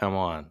before we come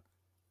on,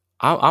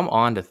 I'm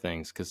on to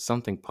things because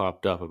something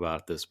popped up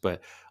about this.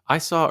 But I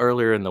saw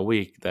earlier in the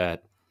week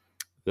that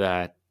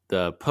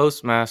the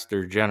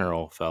Postmaster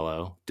General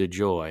fellow,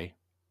 DeJoy,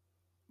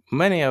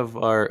 many of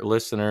our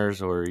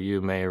listeners or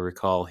you may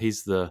recall,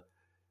 he's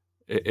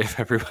if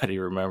everybody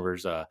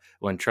remembers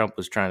when Trump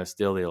was trying to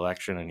steal the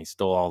election and he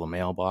stole all the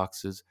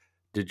mailboxes,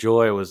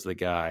 DeJoy was the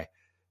guy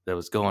that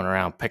was going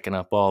around picking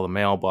up all the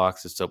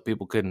mailboxes so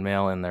people couldn't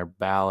mail in their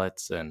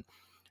ballots and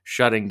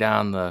shutting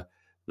down the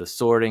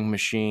sorting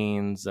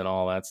machines and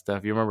all that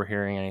stuff. You remember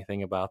hearing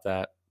anything about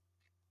that?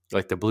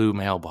 Like the blue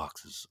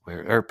mailboxes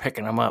where they're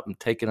picking them up and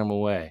taking them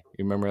away.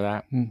 You remember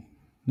that?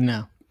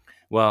 No.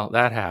 Well,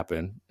 that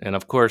happened. And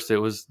of course,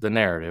 it was the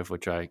narrative,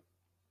 which I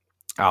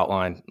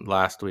outlined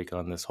last week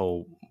on this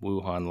whole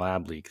Wuhan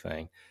lab leak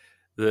thing.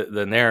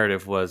 The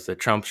narrative was that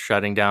Trump's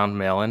shutting down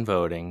mail-in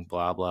voting,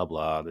 blah, blah,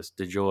 blah. This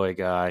DeJoy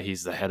guy,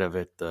 he's the head of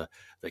it, the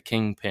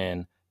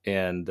kingpin.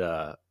 And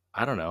I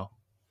don't know.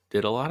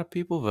 Did a lot of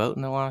people vote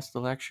in the last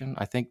election?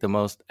 I think the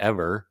most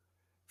ever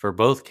for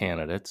both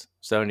candidates,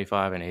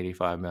 75 and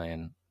 85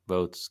 million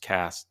votes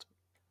cast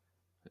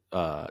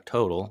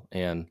total.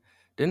 And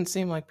didn't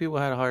seem like people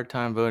had a hard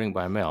time voting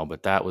by mail,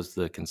 but that was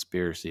the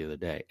conspiracy of the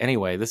day.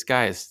 Anyway, this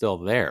guy is still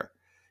there.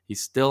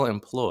 He's still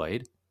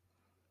employed.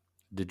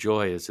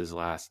 DeJoy is his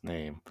last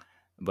name,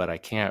 but I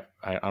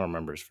don't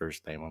remember his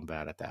first name. I'm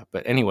bad at that.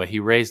 But anyway, he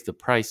raised the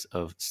price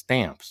of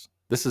stamps.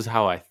 This is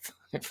how I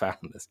found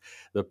this.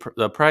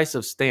 The price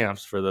of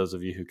stamps, for those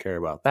of you who care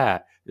about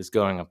that, is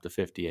going up to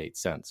 58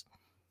 cents.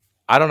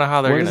 I don't know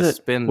how they're going to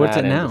spin that. What's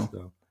it now?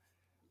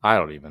 I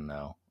don't even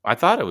know. I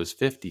thought it was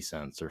 50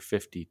 cents or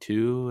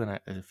 52,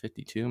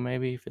 52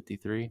 maybe,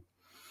 53.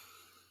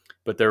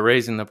 But they're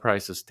raising the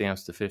price of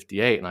stamps to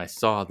 58, and I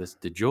saw this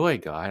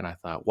DeJoy guy, and I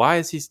thought, why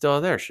is he still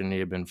there? Shouldn't he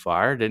have been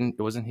fired?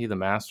 Wasn't he the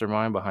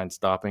mastermind behind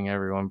stopping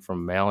everyone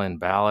from mail-in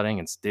balloting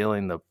and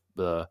stealing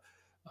the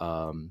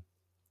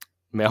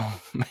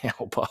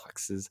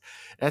mailboxes?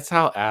 That's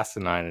how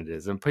asinine it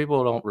is, and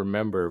people don't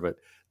remember, but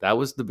that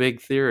was the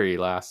big theory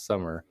last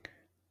summer,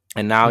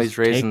 and now he's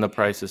raising the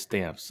price of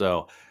stamps.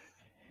 So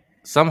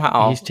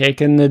somehow he's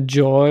taking the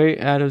joy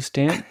out of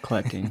stamp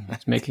collecting.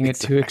 It's making it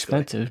too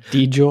expensive.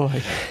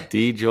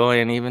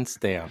 DeJoy and even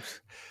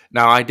stamps.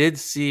 Now, I did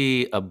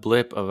see a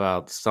blip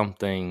about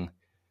something.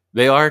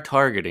 They are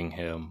targeting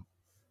him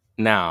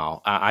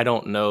now. I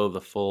don't know the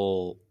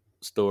full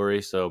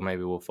story, so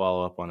maybe we'll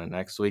follow up on it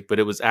next week. But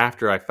it was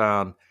after I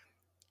found,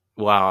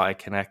 I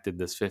connected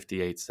this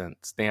 58-cent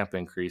stamp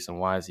increase,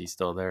 and why is he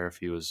still there if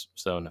he was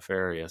so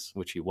nefarious,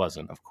 which he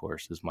wasn't, of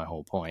course, is my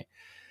whole point.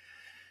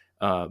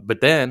 But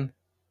then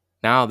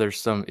now there's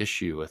some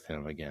issue with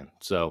him again.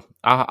 So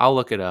I'll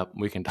look it up.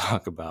 We can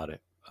talk about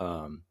it.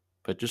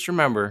 But just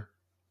remember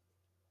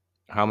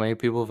how many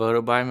people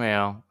voted by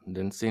mail. It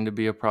didn't seem to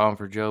be a problem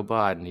for Joe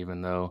Biden,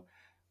 even though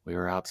we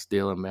were out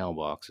stealing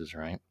mailboxes,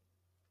 right?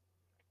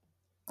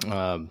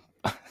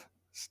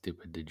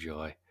 Stupid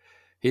DeJoy.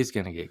 He's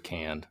going to get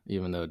canned,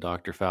 even though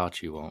Dr.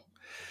 Fauci won't.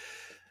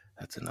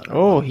 That's another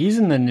one. He's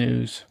in the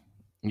news.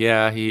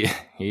 Yeah, he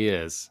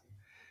is.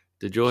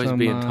 DeJoy's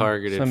being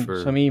targeted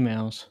for some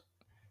emails.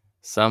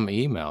 Some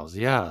emails,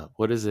 yeah.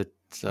 What is it?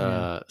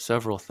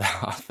 Several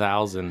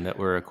thousand that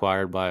were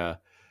acquired by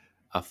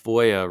a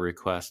FOIA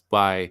request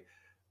by,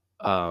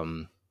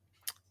 what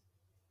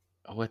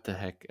the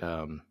heck?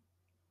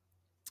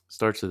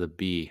 Starts with a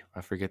B. I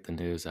forget the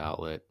news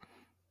outlet.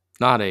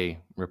 Not a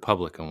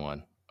Republican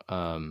one.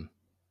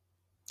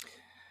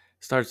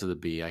 Starts with a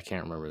B. I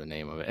can't remember the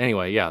name of it.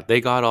 Anyway, yeah,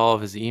 they got all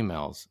of his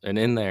emails, and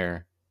in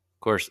there, of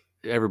course,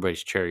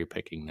 everybody's cherry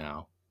picking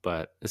now,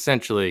 but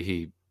essentially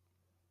he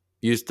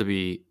used to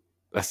be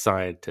a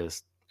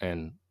scientist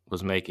and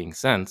was making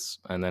sense,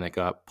 and then it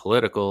got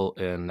political,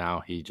 and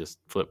now he just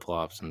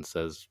flip-flops and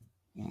says,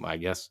 I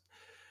guess,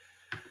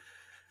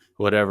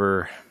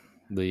 whatever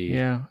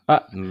the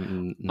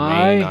main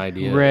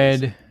idea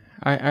is.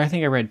 I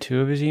think I read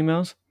 2 of his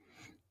emails,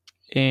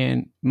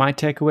 and my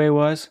takeaway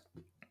was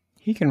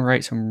he can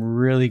write some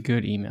really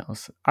good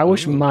emails. I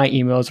wish my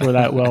emails were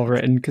that well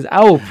written, because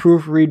I will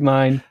proofread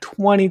mine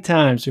 20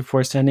 times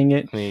before sending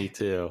it. Me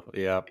too.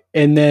 Yeah.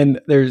 And then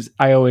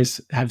I always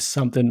have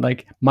something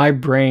like my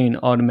brain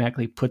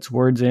automatically puts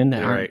words in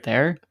that aren't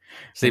there.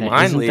 See,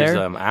 mine leaves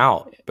them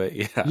out, but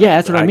yeah. Yeah,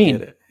 that's what I mean.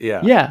 Get it.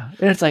 Yeah. Yeah.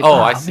 And it's like,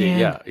 I see.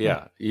 Man.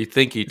 Yeah. You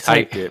think you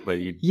typed it, but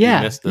you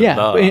missed the the.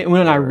 But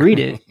when I read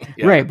it,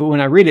 right. But when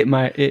I read it,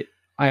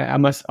 I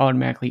must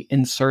automatically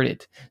insert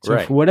it. So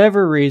Right. for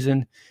whatever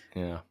reason,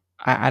 Yeah.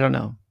 I don't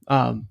know.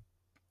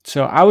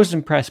 So I was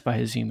impressed by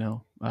his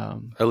email.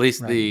 At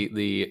least writing.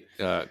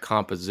 the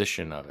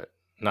composition of it,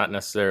 not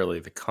necessarily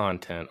the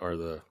content or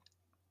the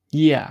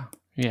Yeah.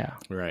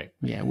 right.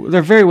 Yeah.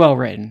 They're very well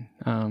written.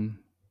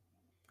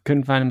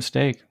 Couldn't find a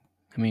mistake.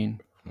 I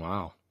mean,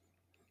 Wow.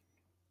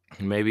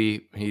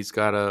 Maybe he's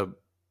got a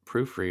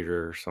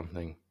proofreader or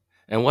something.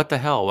 And what the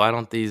hell? Why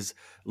don't these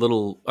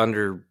little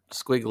under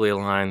squiggly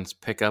lines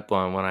pick up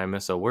on when I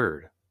miss a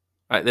word?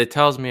 It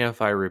tells me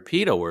if I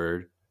repeat a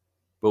word,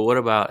 but what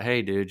about,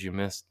 hey, dude, you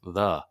missed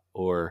the,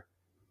 or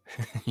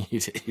you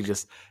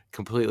just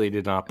completely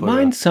did not put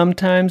mine a.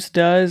 sometimes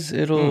does.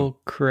 It'll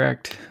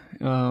correct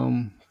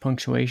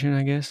punctuation,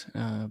 I guess.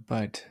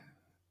 But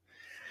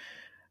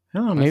I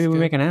don't know. Maybe we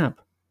make an app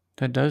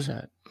that does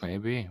that.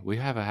 Maybe. We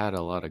haven't had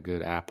a lot of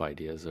good app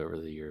ideas over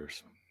the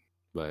years,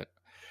 but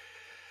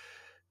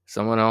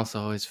someone else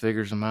always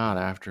figures them out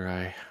after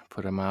I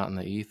put them out in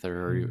the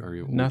ether or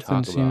we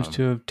Nothing talk seems about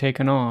to have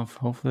taken off.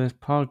 Hopefully this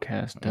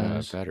podcast them.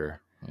 does. Better.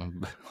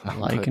 I'm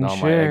Like putting and all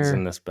my eggs share.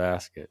 in this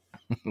basket.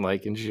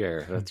 Like and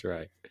share. That's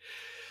right.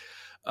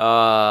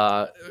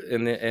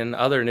 In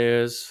other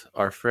news,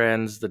 our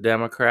friends, the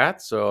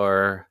Democrats,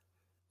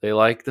 they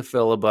like the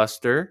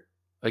filibuster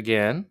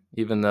again,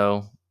 even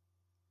though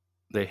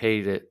they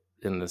hate it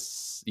in the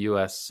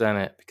U.S.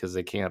 Senate because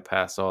they can't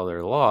pass all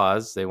their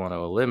laws. They want to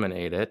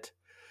eliminate it.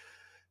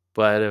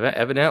 But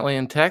evidently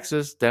in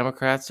Texas,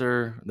 Democrats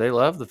they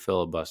love the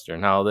filibuster.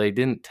 Now, they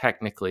didn't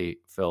technically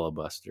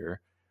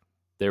filibuster.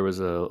 There was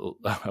a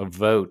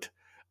vote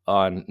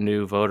on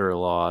new voting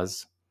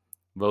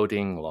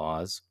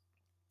laws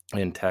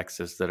in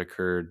Texas that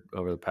occurred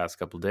over the past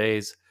couple of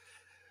days.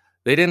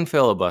 They didn't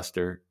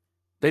filibuster.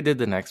 They did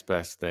the next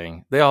best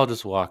thing. They all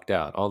just walked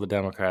out. All the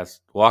Democrats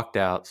walked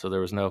out, so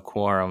there was no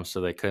quorum, so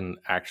they couldn't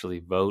actually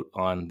vote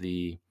on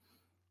the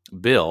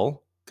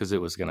bill because it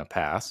was going to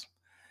pass.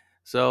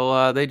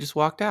 So they just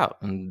walked out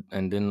and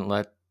didn't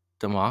let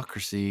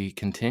democracy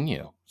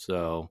continue.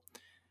 So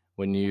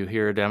when you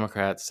hear a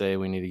Democrat say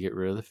we need to get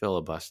rid of the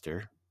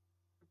filibuster,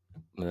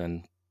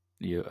 then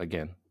you,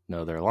 again,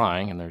 know they're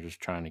lying and they're just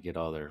trying to get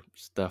all their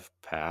stuff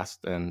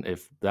passed. And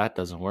if that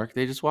doesn't work,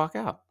 they just walk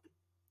out.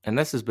 And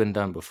this has been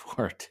done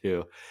before,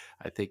 too.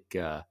 I think,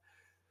 I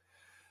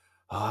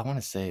want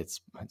to say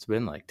it's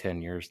been like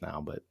 10 years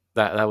now, but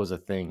that was a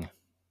thing.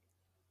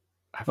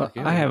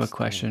 I have a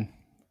question.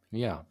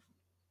 Yeah.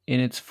 And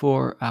it's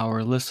for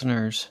our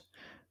listeners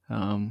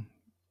and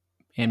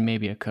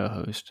maybe a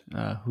co-host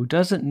who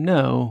doesn't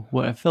know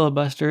what a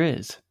filibuster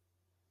is.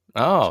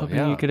 Oh,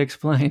 Something you could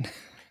explain.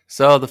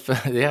 So the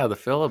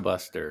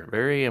filibuster,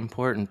 very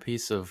important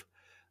piece of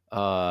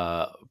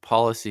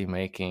policy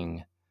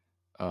making,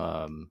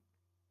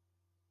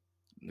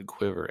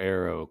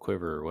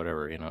 quiver,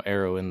 whatever,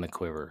 arrow in the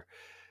quiver.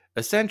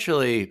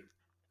 Essentially,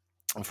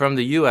 from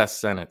the U.S.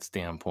 Senate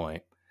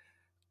standpoint,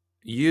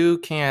 you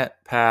can't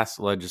pass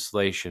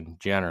legislation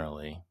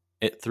generally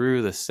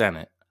through the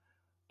Senate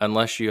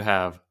unless you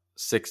have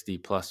 60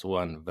 plus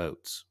 1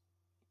 votes.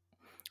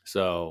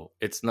 So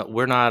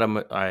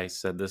I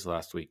said this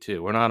last week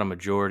too, we're not a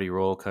majority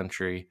rule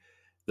country.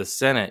 The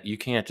Senate, you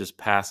can't just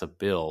pass a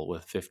bill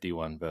with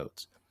 51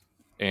 votes.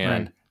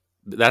 And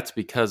that's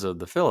because of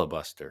the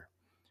filibuster.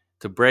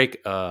 To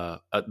break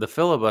the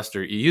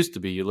filibuster, it used to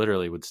be you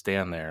literally would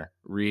stand there,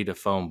 read a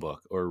phone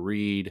book or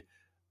read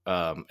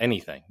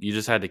anything. You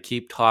just had to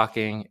keep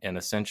talking, and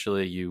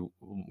essentially you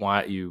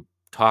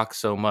talk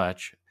so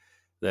much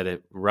that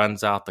it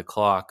runs out the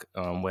clock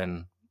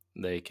when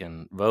they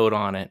can vote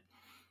on it,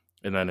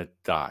 and then it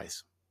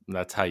dies. And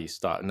that's how you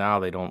stop. Now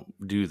they don't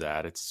do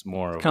that. It's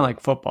more kind of like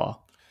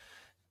football.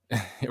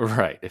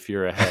 Right. If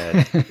you're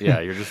ahead, yeah,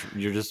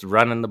 you're just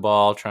running the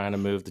ball, trying to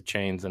move the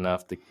chains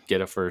enough to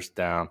get a first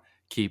down,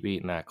 keep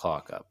eating that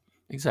clock up.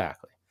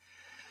 Exactly.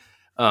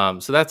 So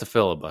that's a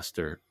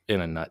filibuster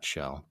in a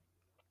nutshell.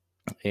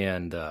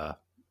 And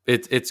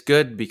it's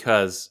good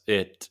because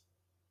it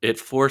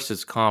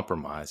forces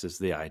compromise is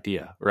the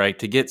idea, right?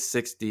 To get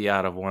 60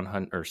 out of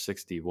 100 or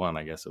 61,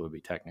 I guess it would be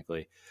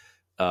technically,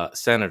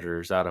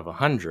 senators out of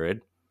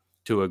 100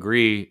 to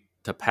agree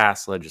to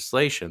pass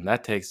legislation,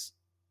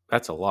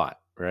 that's a lot,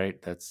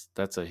 right?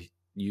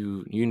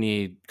 You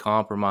need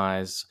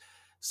compromise,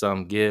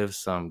 some give,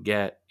 some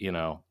get.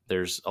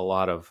 There's a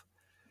lot of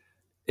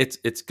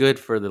it's good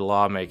for the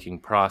lawmaking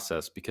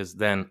process because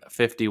then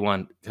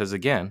 51, because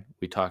again,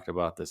 we talked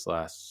about this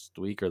last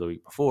week or the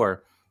week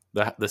before,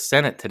 the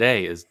Senate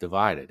today is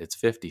divided. It's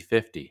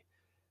 50-50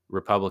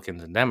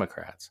 Republicans and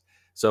Democrats.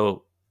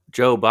 So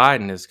Joe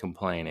Biden is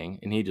complaining,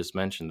 and he just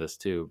mentioned this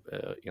too,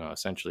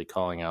 essentially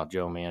calling out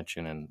Joe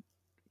Manchin and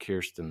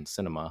Kyrsten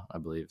Sinema, I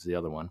believe is the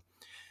other one,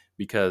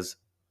 because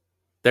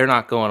they're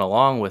not going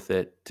along with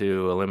it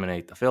to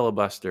eliminate the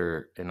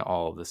filibuster and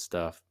all of this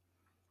stuff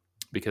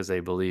because they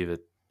believe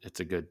it's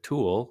a good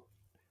tool.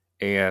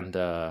 And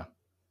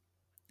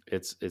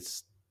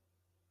it's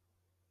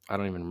I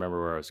don't even remember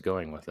where I was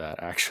going with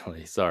that,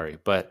 actually. Sorry.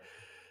 But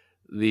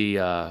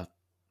the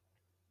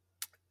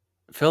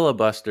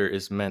filibuster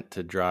is meant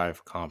to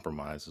drive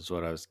compromise, is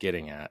what I was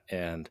getting at.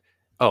 And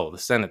the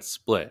Senate's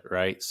split,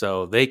 right?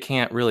 So they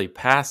can't really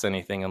pass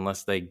anything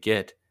unless they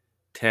get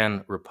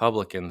 10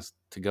 Republicans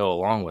to go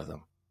along with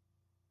them,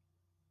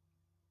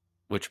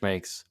 which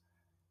makes,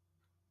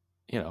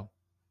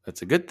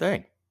 that's a good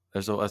thing.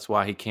 That's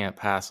why he can't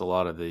pass a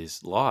lot of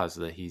these laws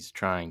that he's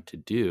trying to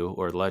do,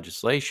 or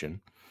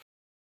legislation.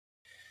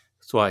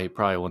 That's why he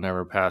probably will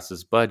never pass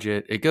his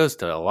budget. It goes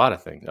to a lot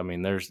of things. I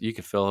mean, you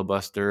could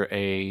filibuster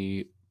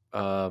a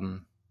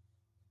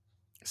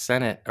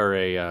Senate or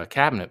a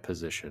cabinet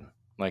position,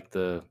 like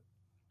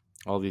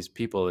all these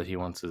people that he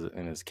wants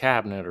in his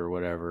cabinet or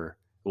whatever.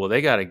 Well,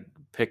 they got to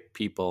pick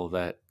people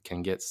that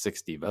can get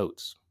 60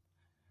 votes.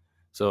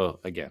 So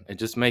again, it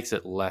just makes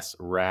it less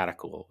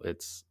radical.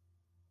 It's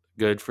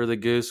good for the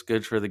goose,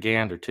 good for the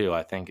gander too.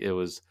 I think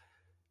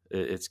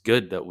it's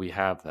good that we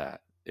have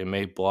that. It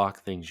may block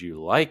things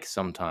you like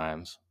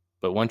sometimes,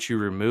 but once you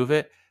remove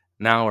it,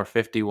 now we're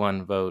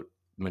 51 vote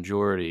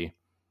majority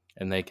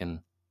and they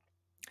can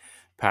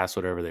pass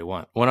whatever they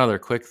want. One other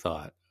quick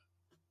thought.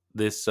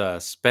 This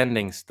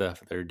spending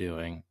stuff they're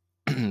doing,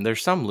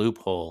 there's some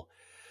loophole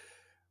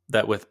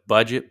that with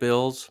budget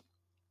bills,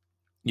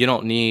 you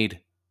don't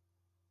need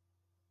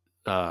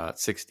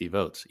 60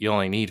 votes. You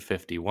only need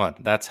 51.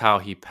 That's how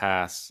he's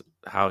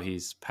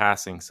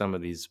passing some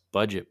of these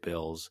budget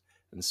bills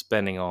and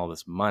spending all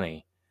this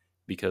money,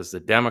 because the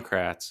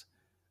Democrats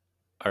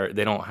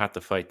they don't have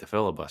to fight the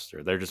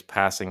filibuster. They're just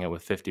passing it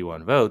with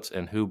 51 votes,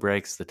 and who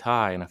breaks the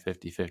tie in a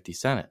 50-50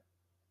 Senate?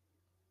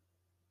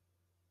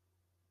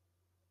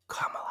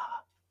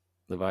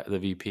 Kamala, the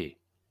VP,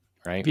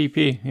 right?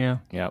 VP, yeah.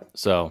 Yeah.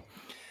 So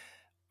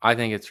I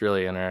think it's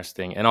really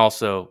interesting. And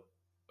also,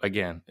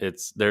 again,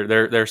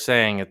 they're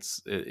saying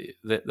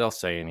they'll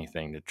say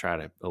anything to try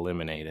to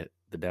eliminate it.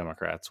 The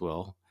Democrats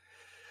will,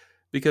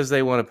 because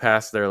they want to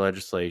pass their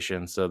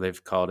legislation. So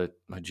they've called it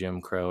a Jim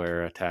Crow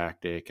era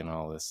tactic and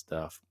all this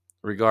stuff.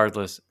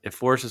 Regardless, it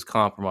forces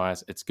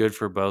compromise. It's good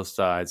for both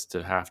sides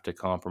to have to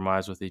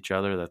compromise with each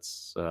other.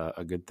 That's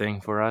a good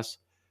thing for us.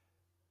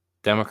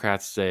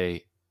 Democrats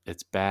say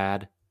it's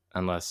bad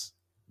unless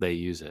they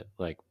use it,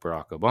 like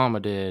Barack Obama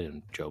did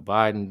and Joe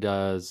Biden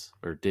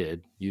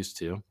used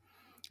to.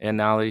 And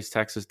now these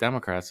Texas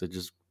Democrats that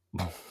just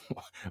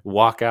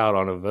walk out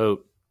on a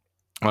vote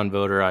on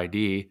voter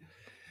ID,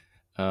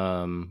 or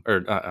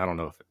I don't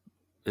know if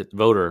it's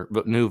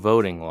new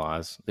voting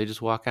laws. They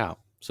just walk out.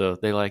 So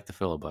they like the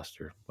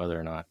filibuster, whether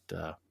or not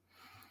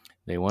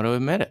they want to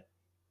admit it.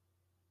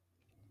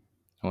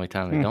 The only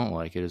time they don't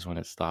like it is when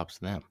it stops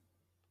them.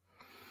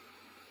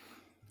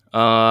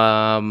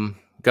 Got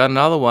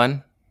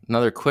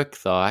another quick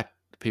thought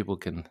people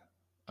can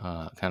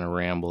kind of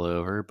ramble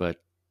over, but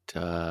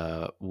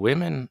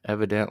women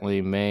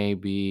evidently may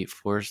be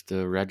forced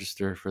to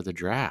register for the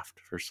draft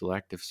for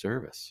selective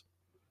service.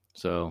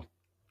 So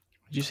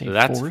Did you say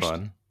that's forced?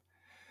 fun.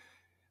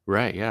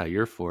 Right, yeah,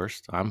 you're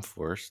forced. I'm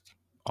forced.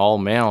 All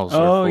males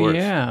are forced.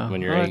 Yeah.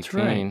 When you're 18,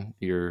 right,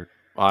 you're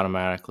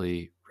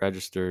automatically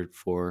registered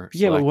for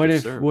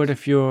selective service. But what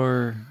if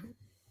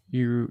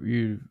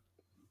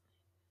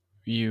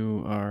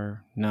you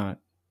are not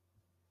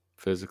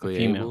physically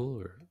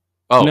female?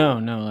 Or no,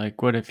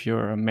 like what if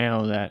you're a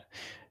male that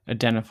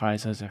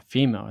identifies as a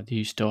female? Do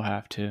you still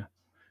have to?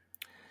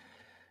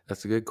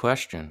 That's a good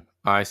question.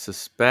 I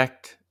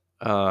suspect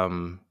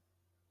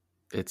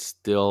it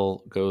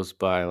still goes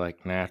by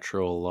like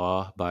natural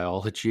law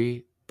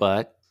biology,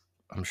 but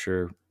I'm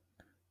sure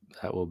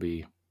that will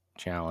be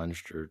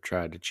challenged or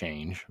tried to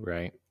change,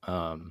 right?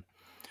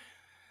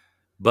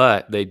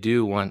 But they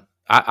do want.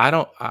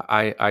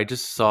 I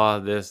just saw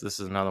this. This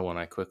is another one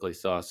I quickly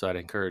saw, so I'd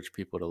encourage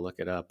people to look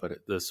it up. But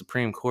the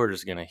Supreme Court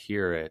is going to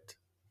hear it,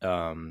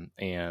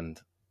 and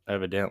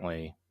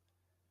evidently,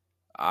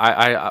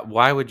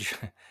 why would you?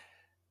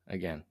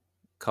 Again,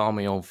 call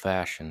me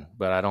old-fashioned,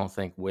 but I don't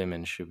think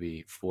women should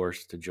be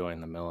forced to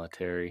join the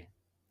military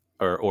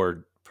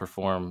or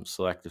perform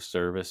selective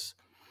service.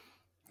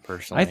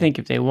 Personally, I think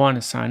if they want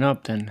to sign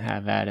up, then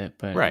have at it.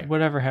 But right,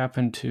 whatever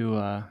happened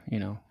to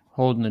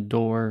holding the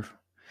door?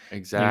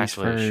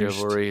 Exactly. First,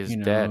 chivalry is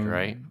dead,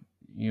 right?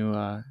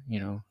 You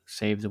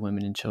save the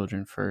women and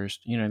children first.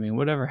 You know what I mean?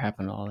 Whatever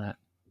happened to all that?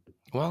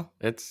 Well,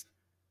 it's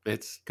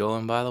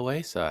going by the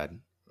wayside.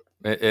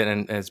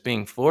 And it's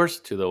being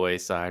forced to the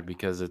wayside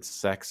because it's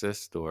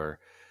sexist or,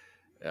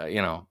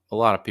 a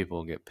lot of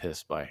people get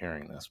pissed by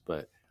hearing this.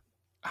 But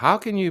how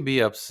can you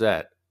be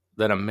upset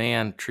that a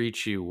man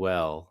treats you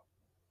well?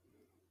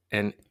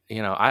 And,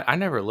 I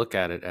never look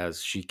at it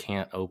as she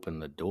can't open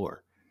the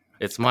door.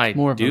 It's my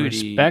more duty. Of a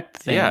respect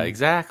thing. Yeah,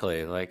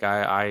 exactly. Like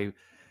my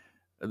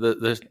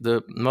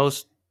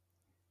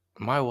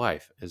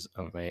wife is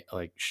amazing.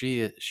 Like she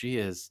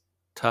is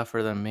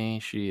tougher than me.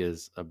 She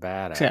is a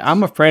badass.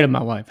 I'm afraid of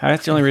my wife.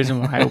 That's the only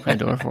reason why I open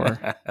the door for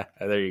her.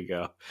 There you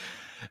go.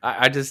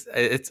 I just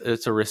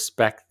it's a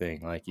respect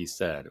thing, like you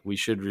said. We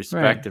should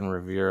respect and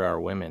revere our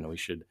women. We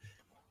should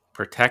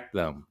protect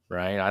them,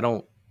 right? I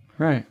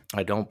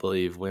don't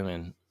believe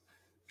women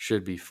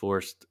should be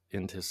forced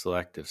into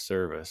selective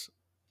service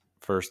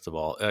first of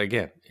all.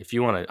 Again, if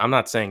you want to, I'm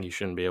not saying you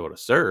shouldn't be able to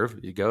serve.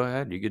 You go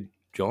ahead, you could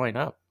join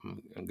up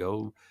and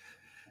go,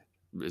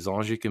 as long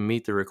as you can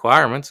meet the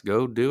requirements,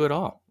 go do it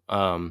all.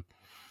 But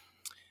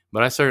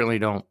I certainly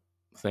don't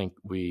think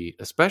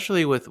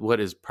especially with what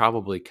is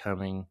probably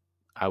coming,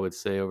 I would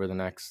say over the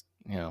next,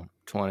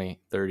 20,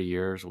 30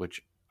 years,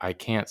 which I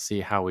can't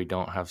see how we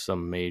don't have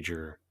some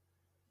major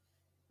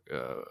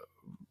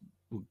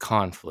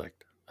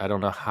conflict. I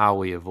don't know how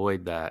we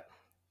avoid that,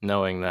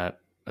 knowing that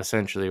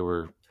essentially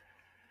we're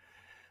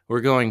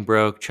going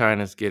broke.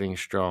 China's getting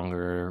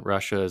stronger.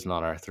 Russia is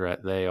not our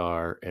threat. They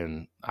are.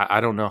 And I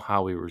don't know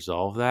how we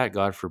resolve that.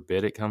 God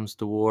forbid it comes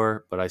to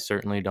war, but I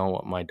certainly don't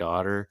want my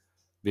daughter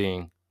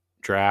being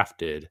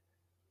drafted.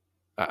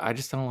 I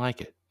just don't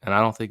like it. And I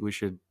don't think we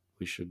should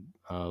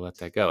let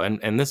that go.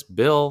 And this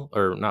bill,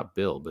 or not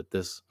bill, but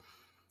this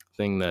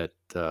thing that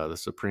the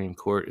Supreme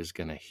Court is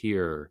going to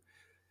hear,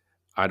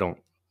 I don't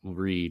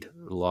read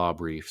law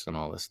briefs and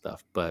all this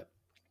stuff, but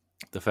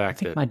the fact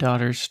that my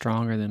daughter's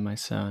stronger than my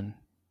son,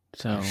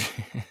 so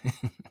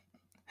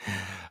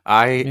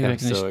I maybe am I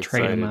can so just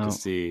trade him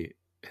excited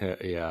to out.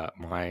 see,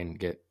 mine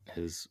get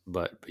his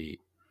butt beat,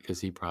 because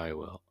he probably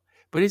will.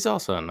 But he's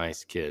also a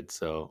nice kid,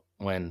 so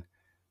when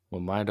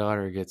my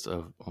daughter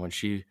when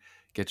she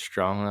gets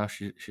strong enough,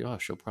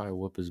 she'll probably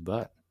whoop his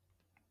butt.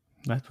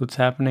 That's what's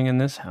happening in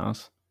this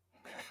house.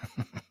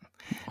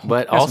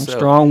 But Got also some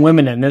strong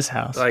women in this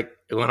house. Like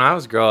when I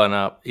was growing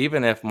up,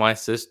 even if my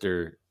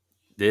sister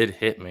did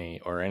hit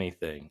me or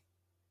anything,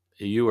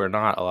 you were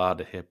not allowed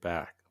to hit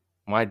back.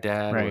 My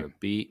dad Right. would have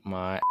beat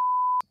my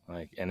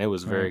and it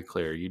was very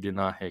clear, you did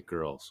not hit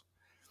girls.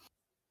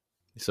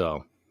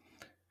 So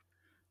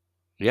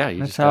yeah, you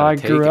that's just how gotta I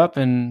take grew it. up,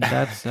 and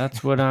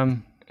that's what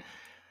I'm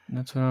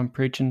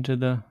preaching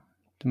to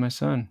my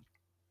son.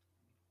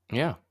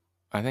 Yeah,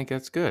 I think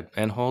that's good.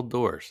 And hold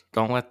doors.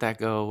 Don't let that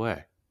go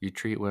away. You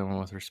treat women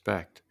with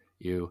respect.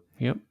 You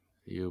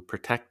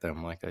protect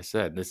them, like I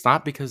said. It's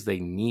not because they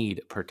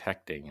need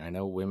protecting. I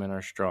know women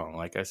are strong.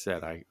 Like I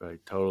said, I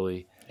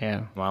totally...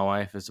 Yeah. My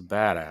wife is a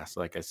badass.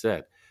 Like I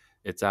said,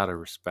 it's out of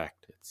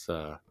respect. It's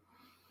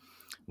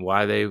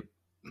why they,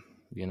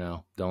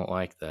 don't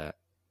like that.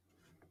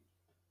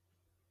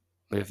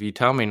 If you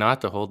tell me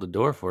not to hold the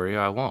door for you,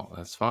 I won't.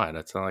 That's fine.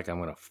 It's not like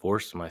I'm going to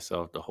force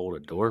myself to hold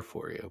a door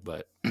for you,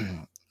 but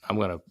I'm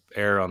going to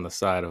err on the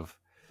side of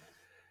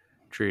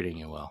treating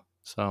you well.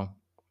 So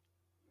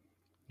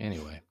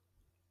anyway.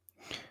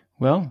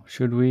 Well,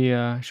 should we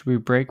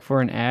break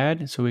for an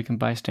ad so we can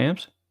buy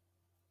stamps?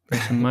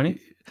 Make some money?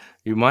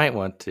 You might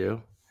want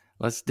to.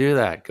 Let's do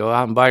that. Go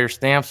out and buy your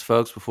stamps,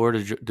 folks, before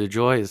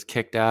DeJoy is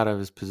kicked out of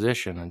his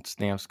position and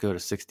stamps go to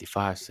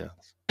 65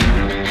 cents.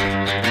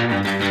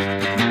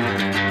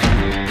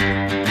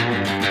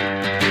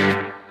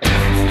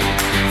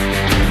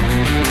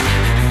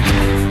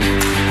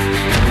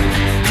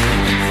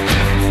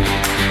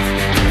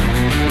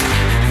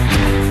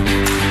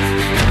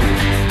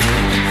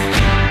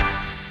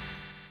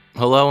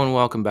 Hello and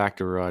welcome back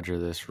to Roger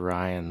This,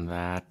 Ryan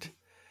That.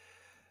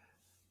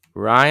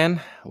 Ryan,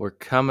 we're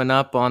coming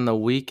up on the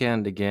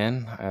weekend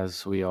again,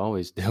 as we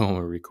always do when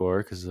we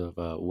record, because of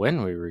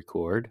when we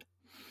record.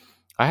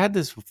 I had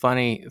this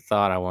funny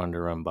thought I wanted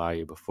to run by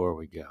you before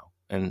we go.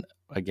 And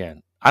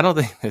again, I don't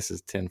think this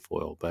is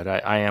tinfoil, but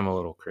I am a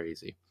little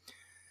crazy.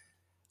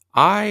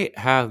 I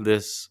have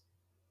this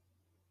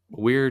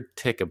weird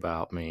tick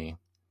about me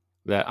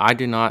that I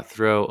do not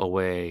throw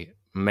away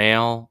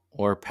mail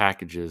or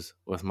packages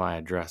with my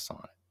address on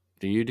it.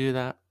 Do you do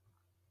that?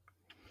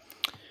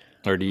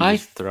 Or do you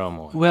just throw them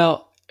away?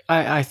 Well,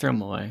 I throw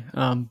them away.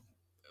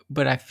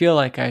 But I feel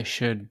like I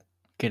should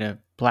get a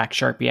black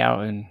Sharpie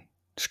out and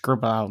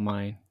scribble out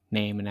my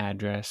name and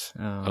address.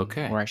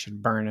 Okay. Or I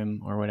should burn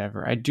them or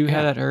whatever. I do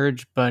have that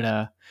urge,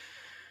 but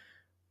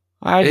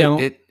I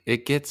don't.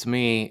 It gets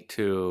me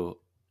to,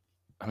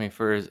 I mean,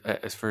 for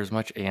as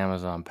much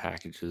Amazon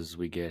packages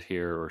we get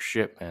here, or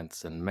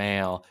shipments and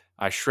mail,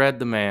 I shred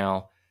the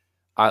mail.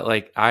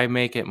 I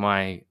make it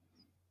my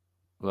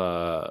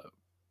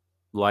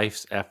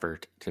life's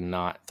effort to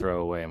not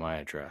throw away my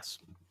address.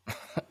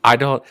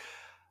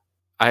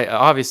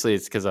 Obviously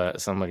it's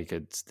because somebody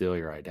could steal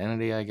your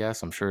identity, I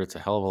guess. I'm sure it's a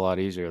hell of a lot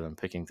easier than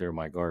picking through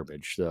my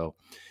garbage. So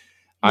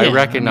I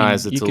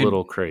recognize it's a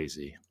little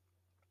crazy.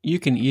 You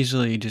can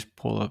easily just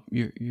pull up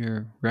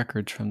your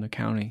records from the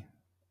county.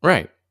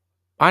 Right.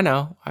 I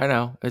know.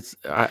 It's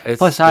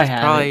Plus I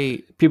have probably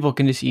it. People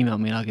can just email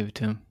me and I'll give it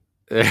to them.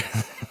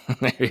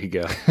 There you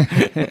go.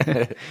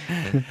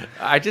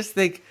 I just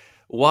think,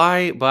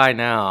 why by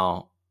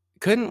now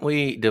couldn't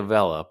we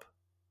develop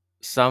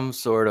some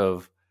sort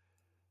of,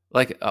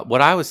 like,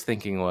 what I was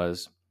thinking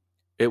was,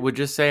 it would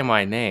just say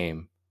my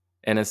name,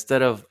 and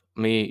instead of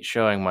me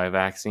showing my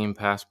vaccine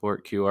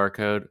passport QR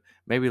code,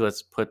 maybe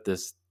let's put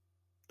this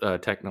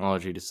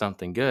technology to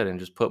something good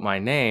and just put my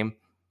name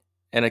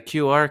and a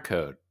QR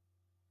code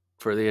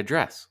for the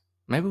address.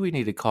 Maybe we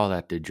need to call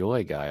that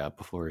DeJoy guy up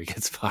before he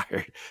gets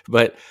fired.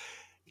 But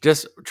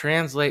just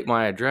translate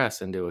my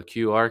address into a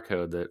QR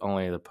code that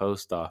only the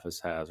post office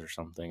has or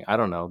something. I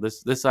don't know.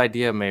 This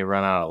idea may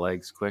run out of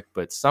legs quick,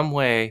 but some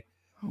way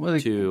Well, the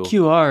to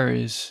QR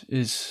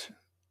is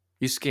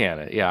you scan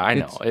it. Yeah, I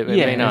know. it's It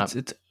yeah, may not.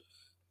 it's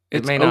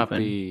It may open. not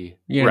be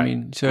You know what I right.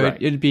 mean? So right.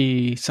 it'd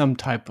be some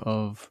type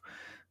of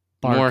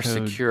barcode. More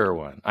secure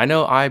one. I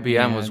know IBM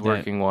Yeah, was that-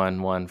 working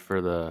on one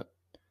for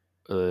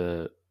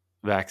the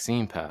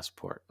vaccine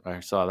passport. I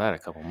saw that a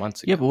couple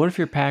months ago. Yeah, but what if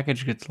your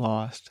package gets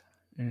lost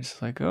and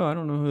it's like, oh, I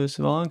don't know who this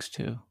belongs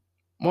to.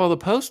 Well, the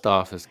post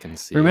office can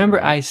see. Remember,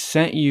 it, right? I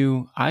sent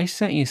you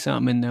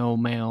something in the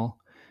old mail,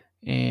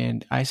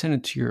 and I sent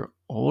it to your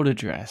old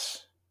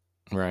address.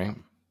 Right.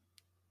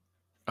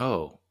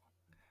 Oh,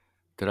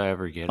 did I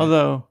ever get it?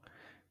 Although,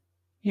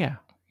 yeah,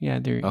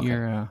 Okay.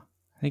 you're. I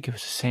think it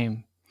was the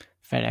same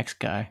FedEx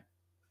guy.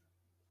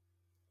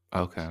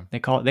 Okay. They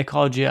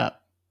called you up.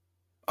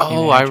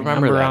 Oh, I I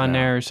remember number that on now.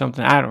 there or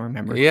something. I don't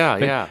remember. Yeah,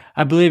 But yeah,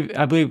 I believe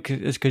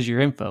it's because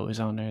your info is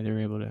on there. They were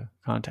able to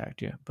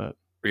contact you. But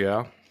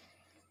yeah.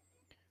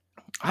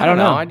 I don't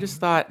know. I just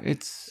thought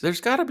it's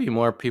there's got to be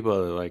more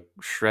people that like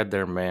shred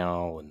their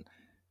mail and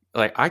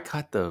like I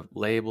cut the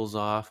labels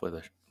off with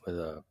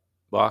a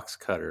box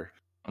cutter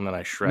and then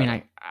I shred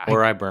them,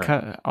 or I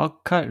burn. I'll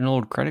cut an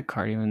old credit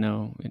card, even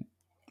though it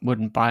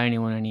wouldn't buy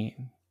anyone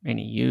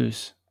any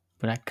use.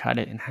 But I cut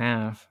it in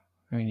half.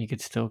 I mean, you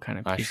could still kind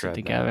of I piece it shred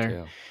together.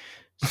 them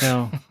too.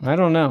 So I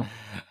don't know.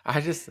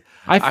 I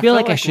I feel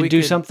like I should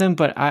do something,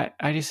 but I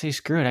just say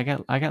screw it. I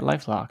got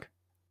LifeLock.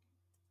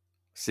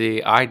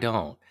 See, I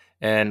don't.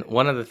 And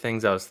one of the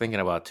things I was thinking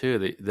about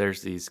too,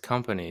 there's these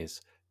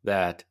companies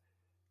that,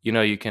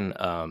 you can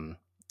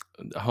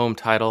home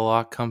title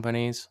lock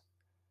companies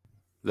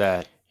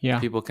that Yeah.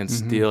 people can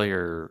Mhm. steal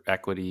your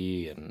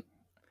equity, and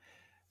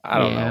I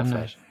don't know. I'm if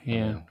not-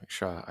 yeah.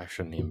 I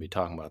shouldn't even be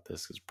talking about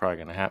this because it's probably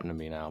going to happen to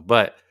me now.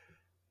 But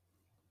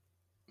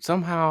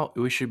somehow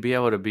we should be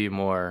able to be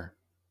more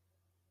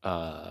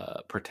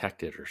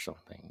protected or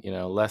something.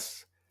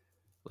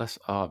 Less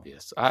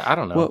obvious. I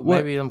don't know.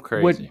 Maybe I'm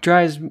crazy.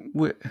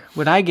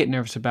 What I get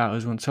nervous about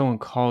is when someone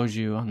calls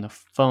you on the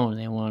phone.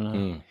 They want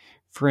to,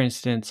 for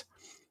instance,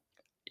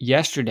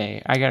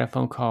 yesterday I got a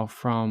phone call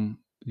from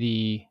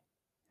the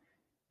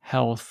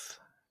health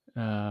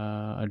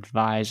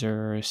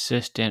advisor or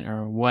assistant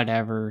or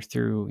whatever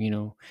through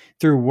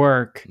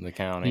work, The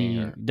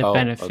county, the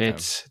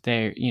benefits.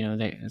 Okay.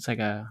 It's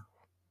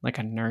like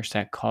a nurse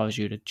that calls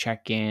you to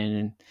check in,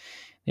 and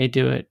they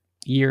do it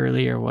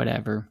yearly or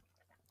whatever.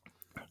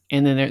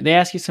 And then they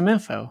ask you some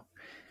info.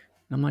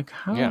 And I'm like,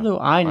 how do I know?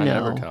 I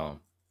never tell them.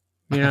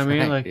 You know what I mean?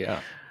 Right, Like, yeah.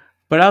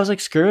 But I was like,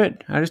 screw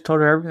it. I just told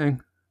her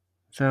everything.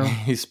 So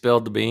He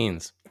spilled the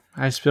beans.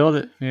 I spilled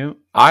it. Yeah.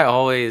 I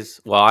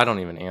don't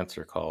even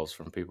answer calls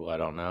from people I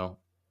don't know.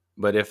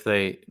 But if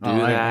they do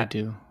that, I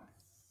do.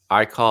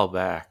 I call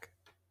back,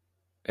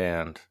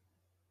 and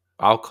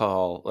I'll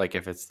call, like,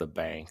 if it's the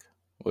bank,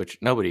 which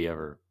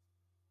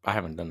I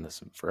haven't done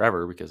this in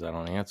forever because I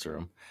don't answer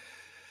them.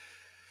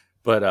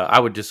 But I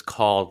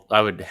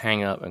would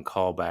hang up and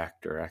call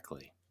back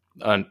directly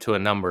to a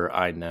number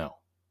I know.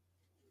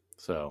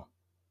 So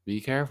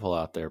be careful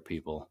out there,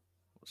 people.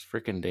 It's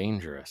freaking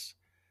dangerous.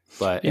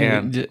 But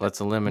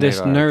let's eliminate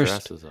our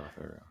addresses off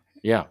there.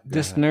 Yeah.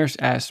 This nurse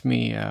asked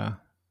me,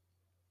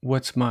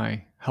 what's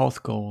my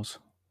health goals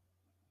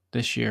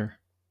this year?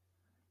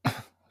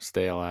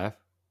 Stay alive.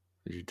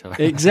 Did you tell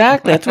her?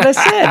 Exactly. That's what I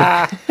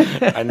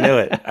said. I knew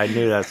it. I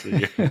knew that's what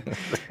you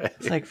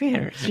It's like,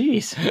 man,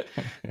 jeez.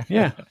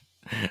 Yeah.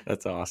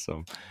 That's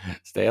awesome.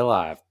 Stay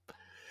alive.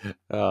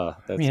 Oh,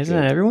 that's isn't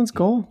that everyone's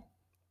goal?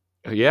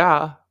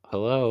 Yeah.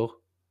 Hello.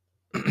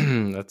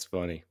 That's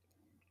funny.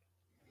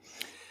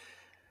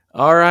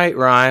 All right,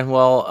 Ryan.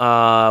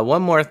 Well,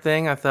 one more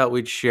thing I thought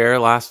we'd share.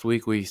 Last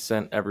week we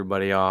sent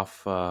everybody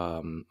off,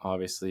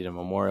 obviously, to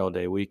Memorial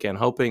Day weekend,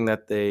 hoping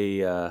that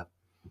they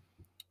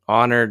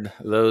honored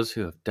those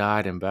who have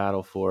died in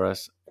battle for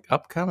us.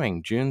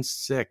 Upcoming June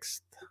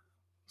 6th,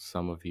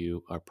 some of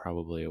you are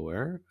probably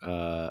aware,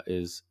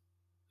 is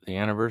the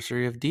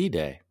anniversary of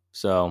D-Day.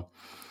 So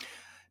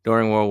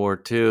during World War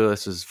II,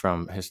 this is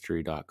from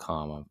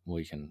history.com.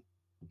 You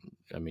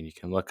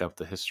can look up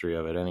the history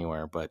of it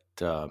anywhere, but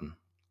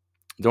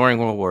during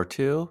World War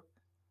II,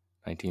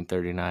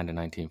 1939 to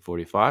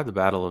 1945, the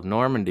Battle of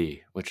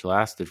Normandy, which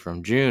lasted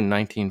from June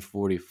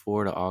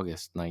 1944 to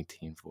August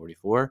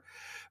 1944,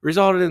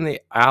 resulted in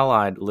the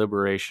Allied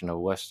liberation of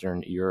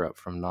Western Europe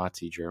from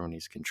Nazi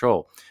Germany's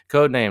control.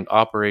 Codenamed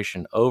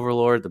Operation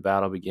Overlord, the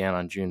battle began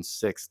on June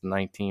 6,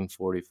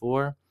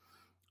 1944,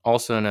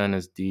 also known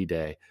as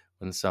D-Day,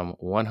 when some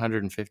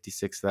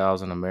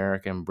 156,000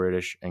 American,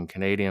 British, and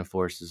Canadian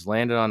forces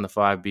landed on the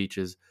 5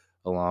 beaches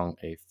along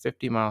a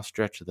 50-mile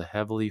stretch of the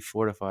heavily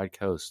fortified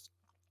coast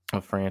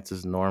of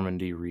France's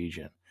Normandy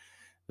region.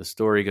 The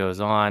story goes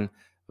on.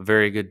 A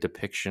very good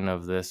depiction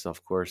of this,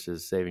 of course,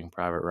 is Saving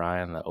Private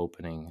Ryan, the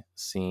opening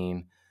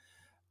scene.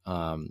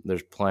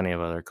 There's plenty of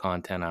other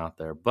content out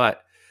there,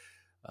 but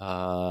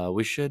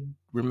we should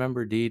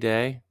remember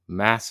D-Day.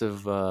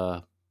 Massive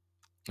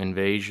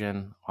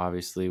invasion.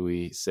 Obviously,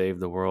 we saved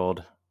the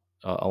world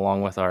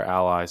along with our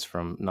allies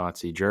from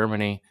Nazi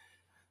Germany.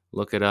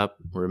 Look it up,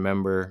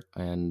 remember,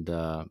 and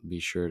be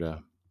sure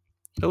to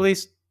at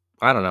least,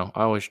 I don't know,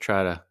 I always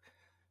try to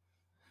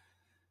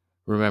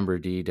remember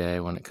D-Day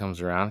when it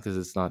comes around because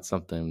it's not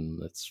something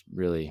that's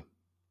really,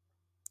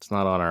 it's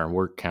not on our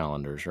work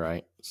calendars,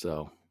 right?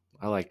 So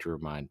I like to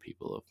remind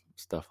people of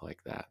stuff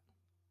like that.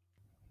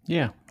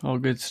 Yeah, all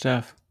good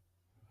stuff.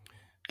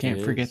 Can't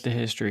It forget is. the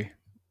history.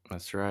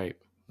 That's right.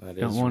 That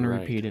Don't is want to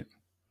right. repeat it.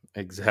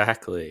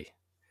 Exactly.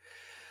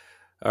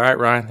 All right,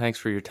 Ryan, thanks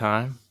for your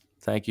time.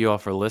 Thank you all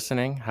for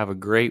listening. Have a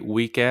great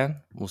weekend.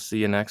 We'll see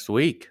you next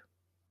week.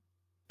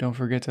 Don't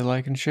forget to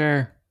like and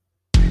share.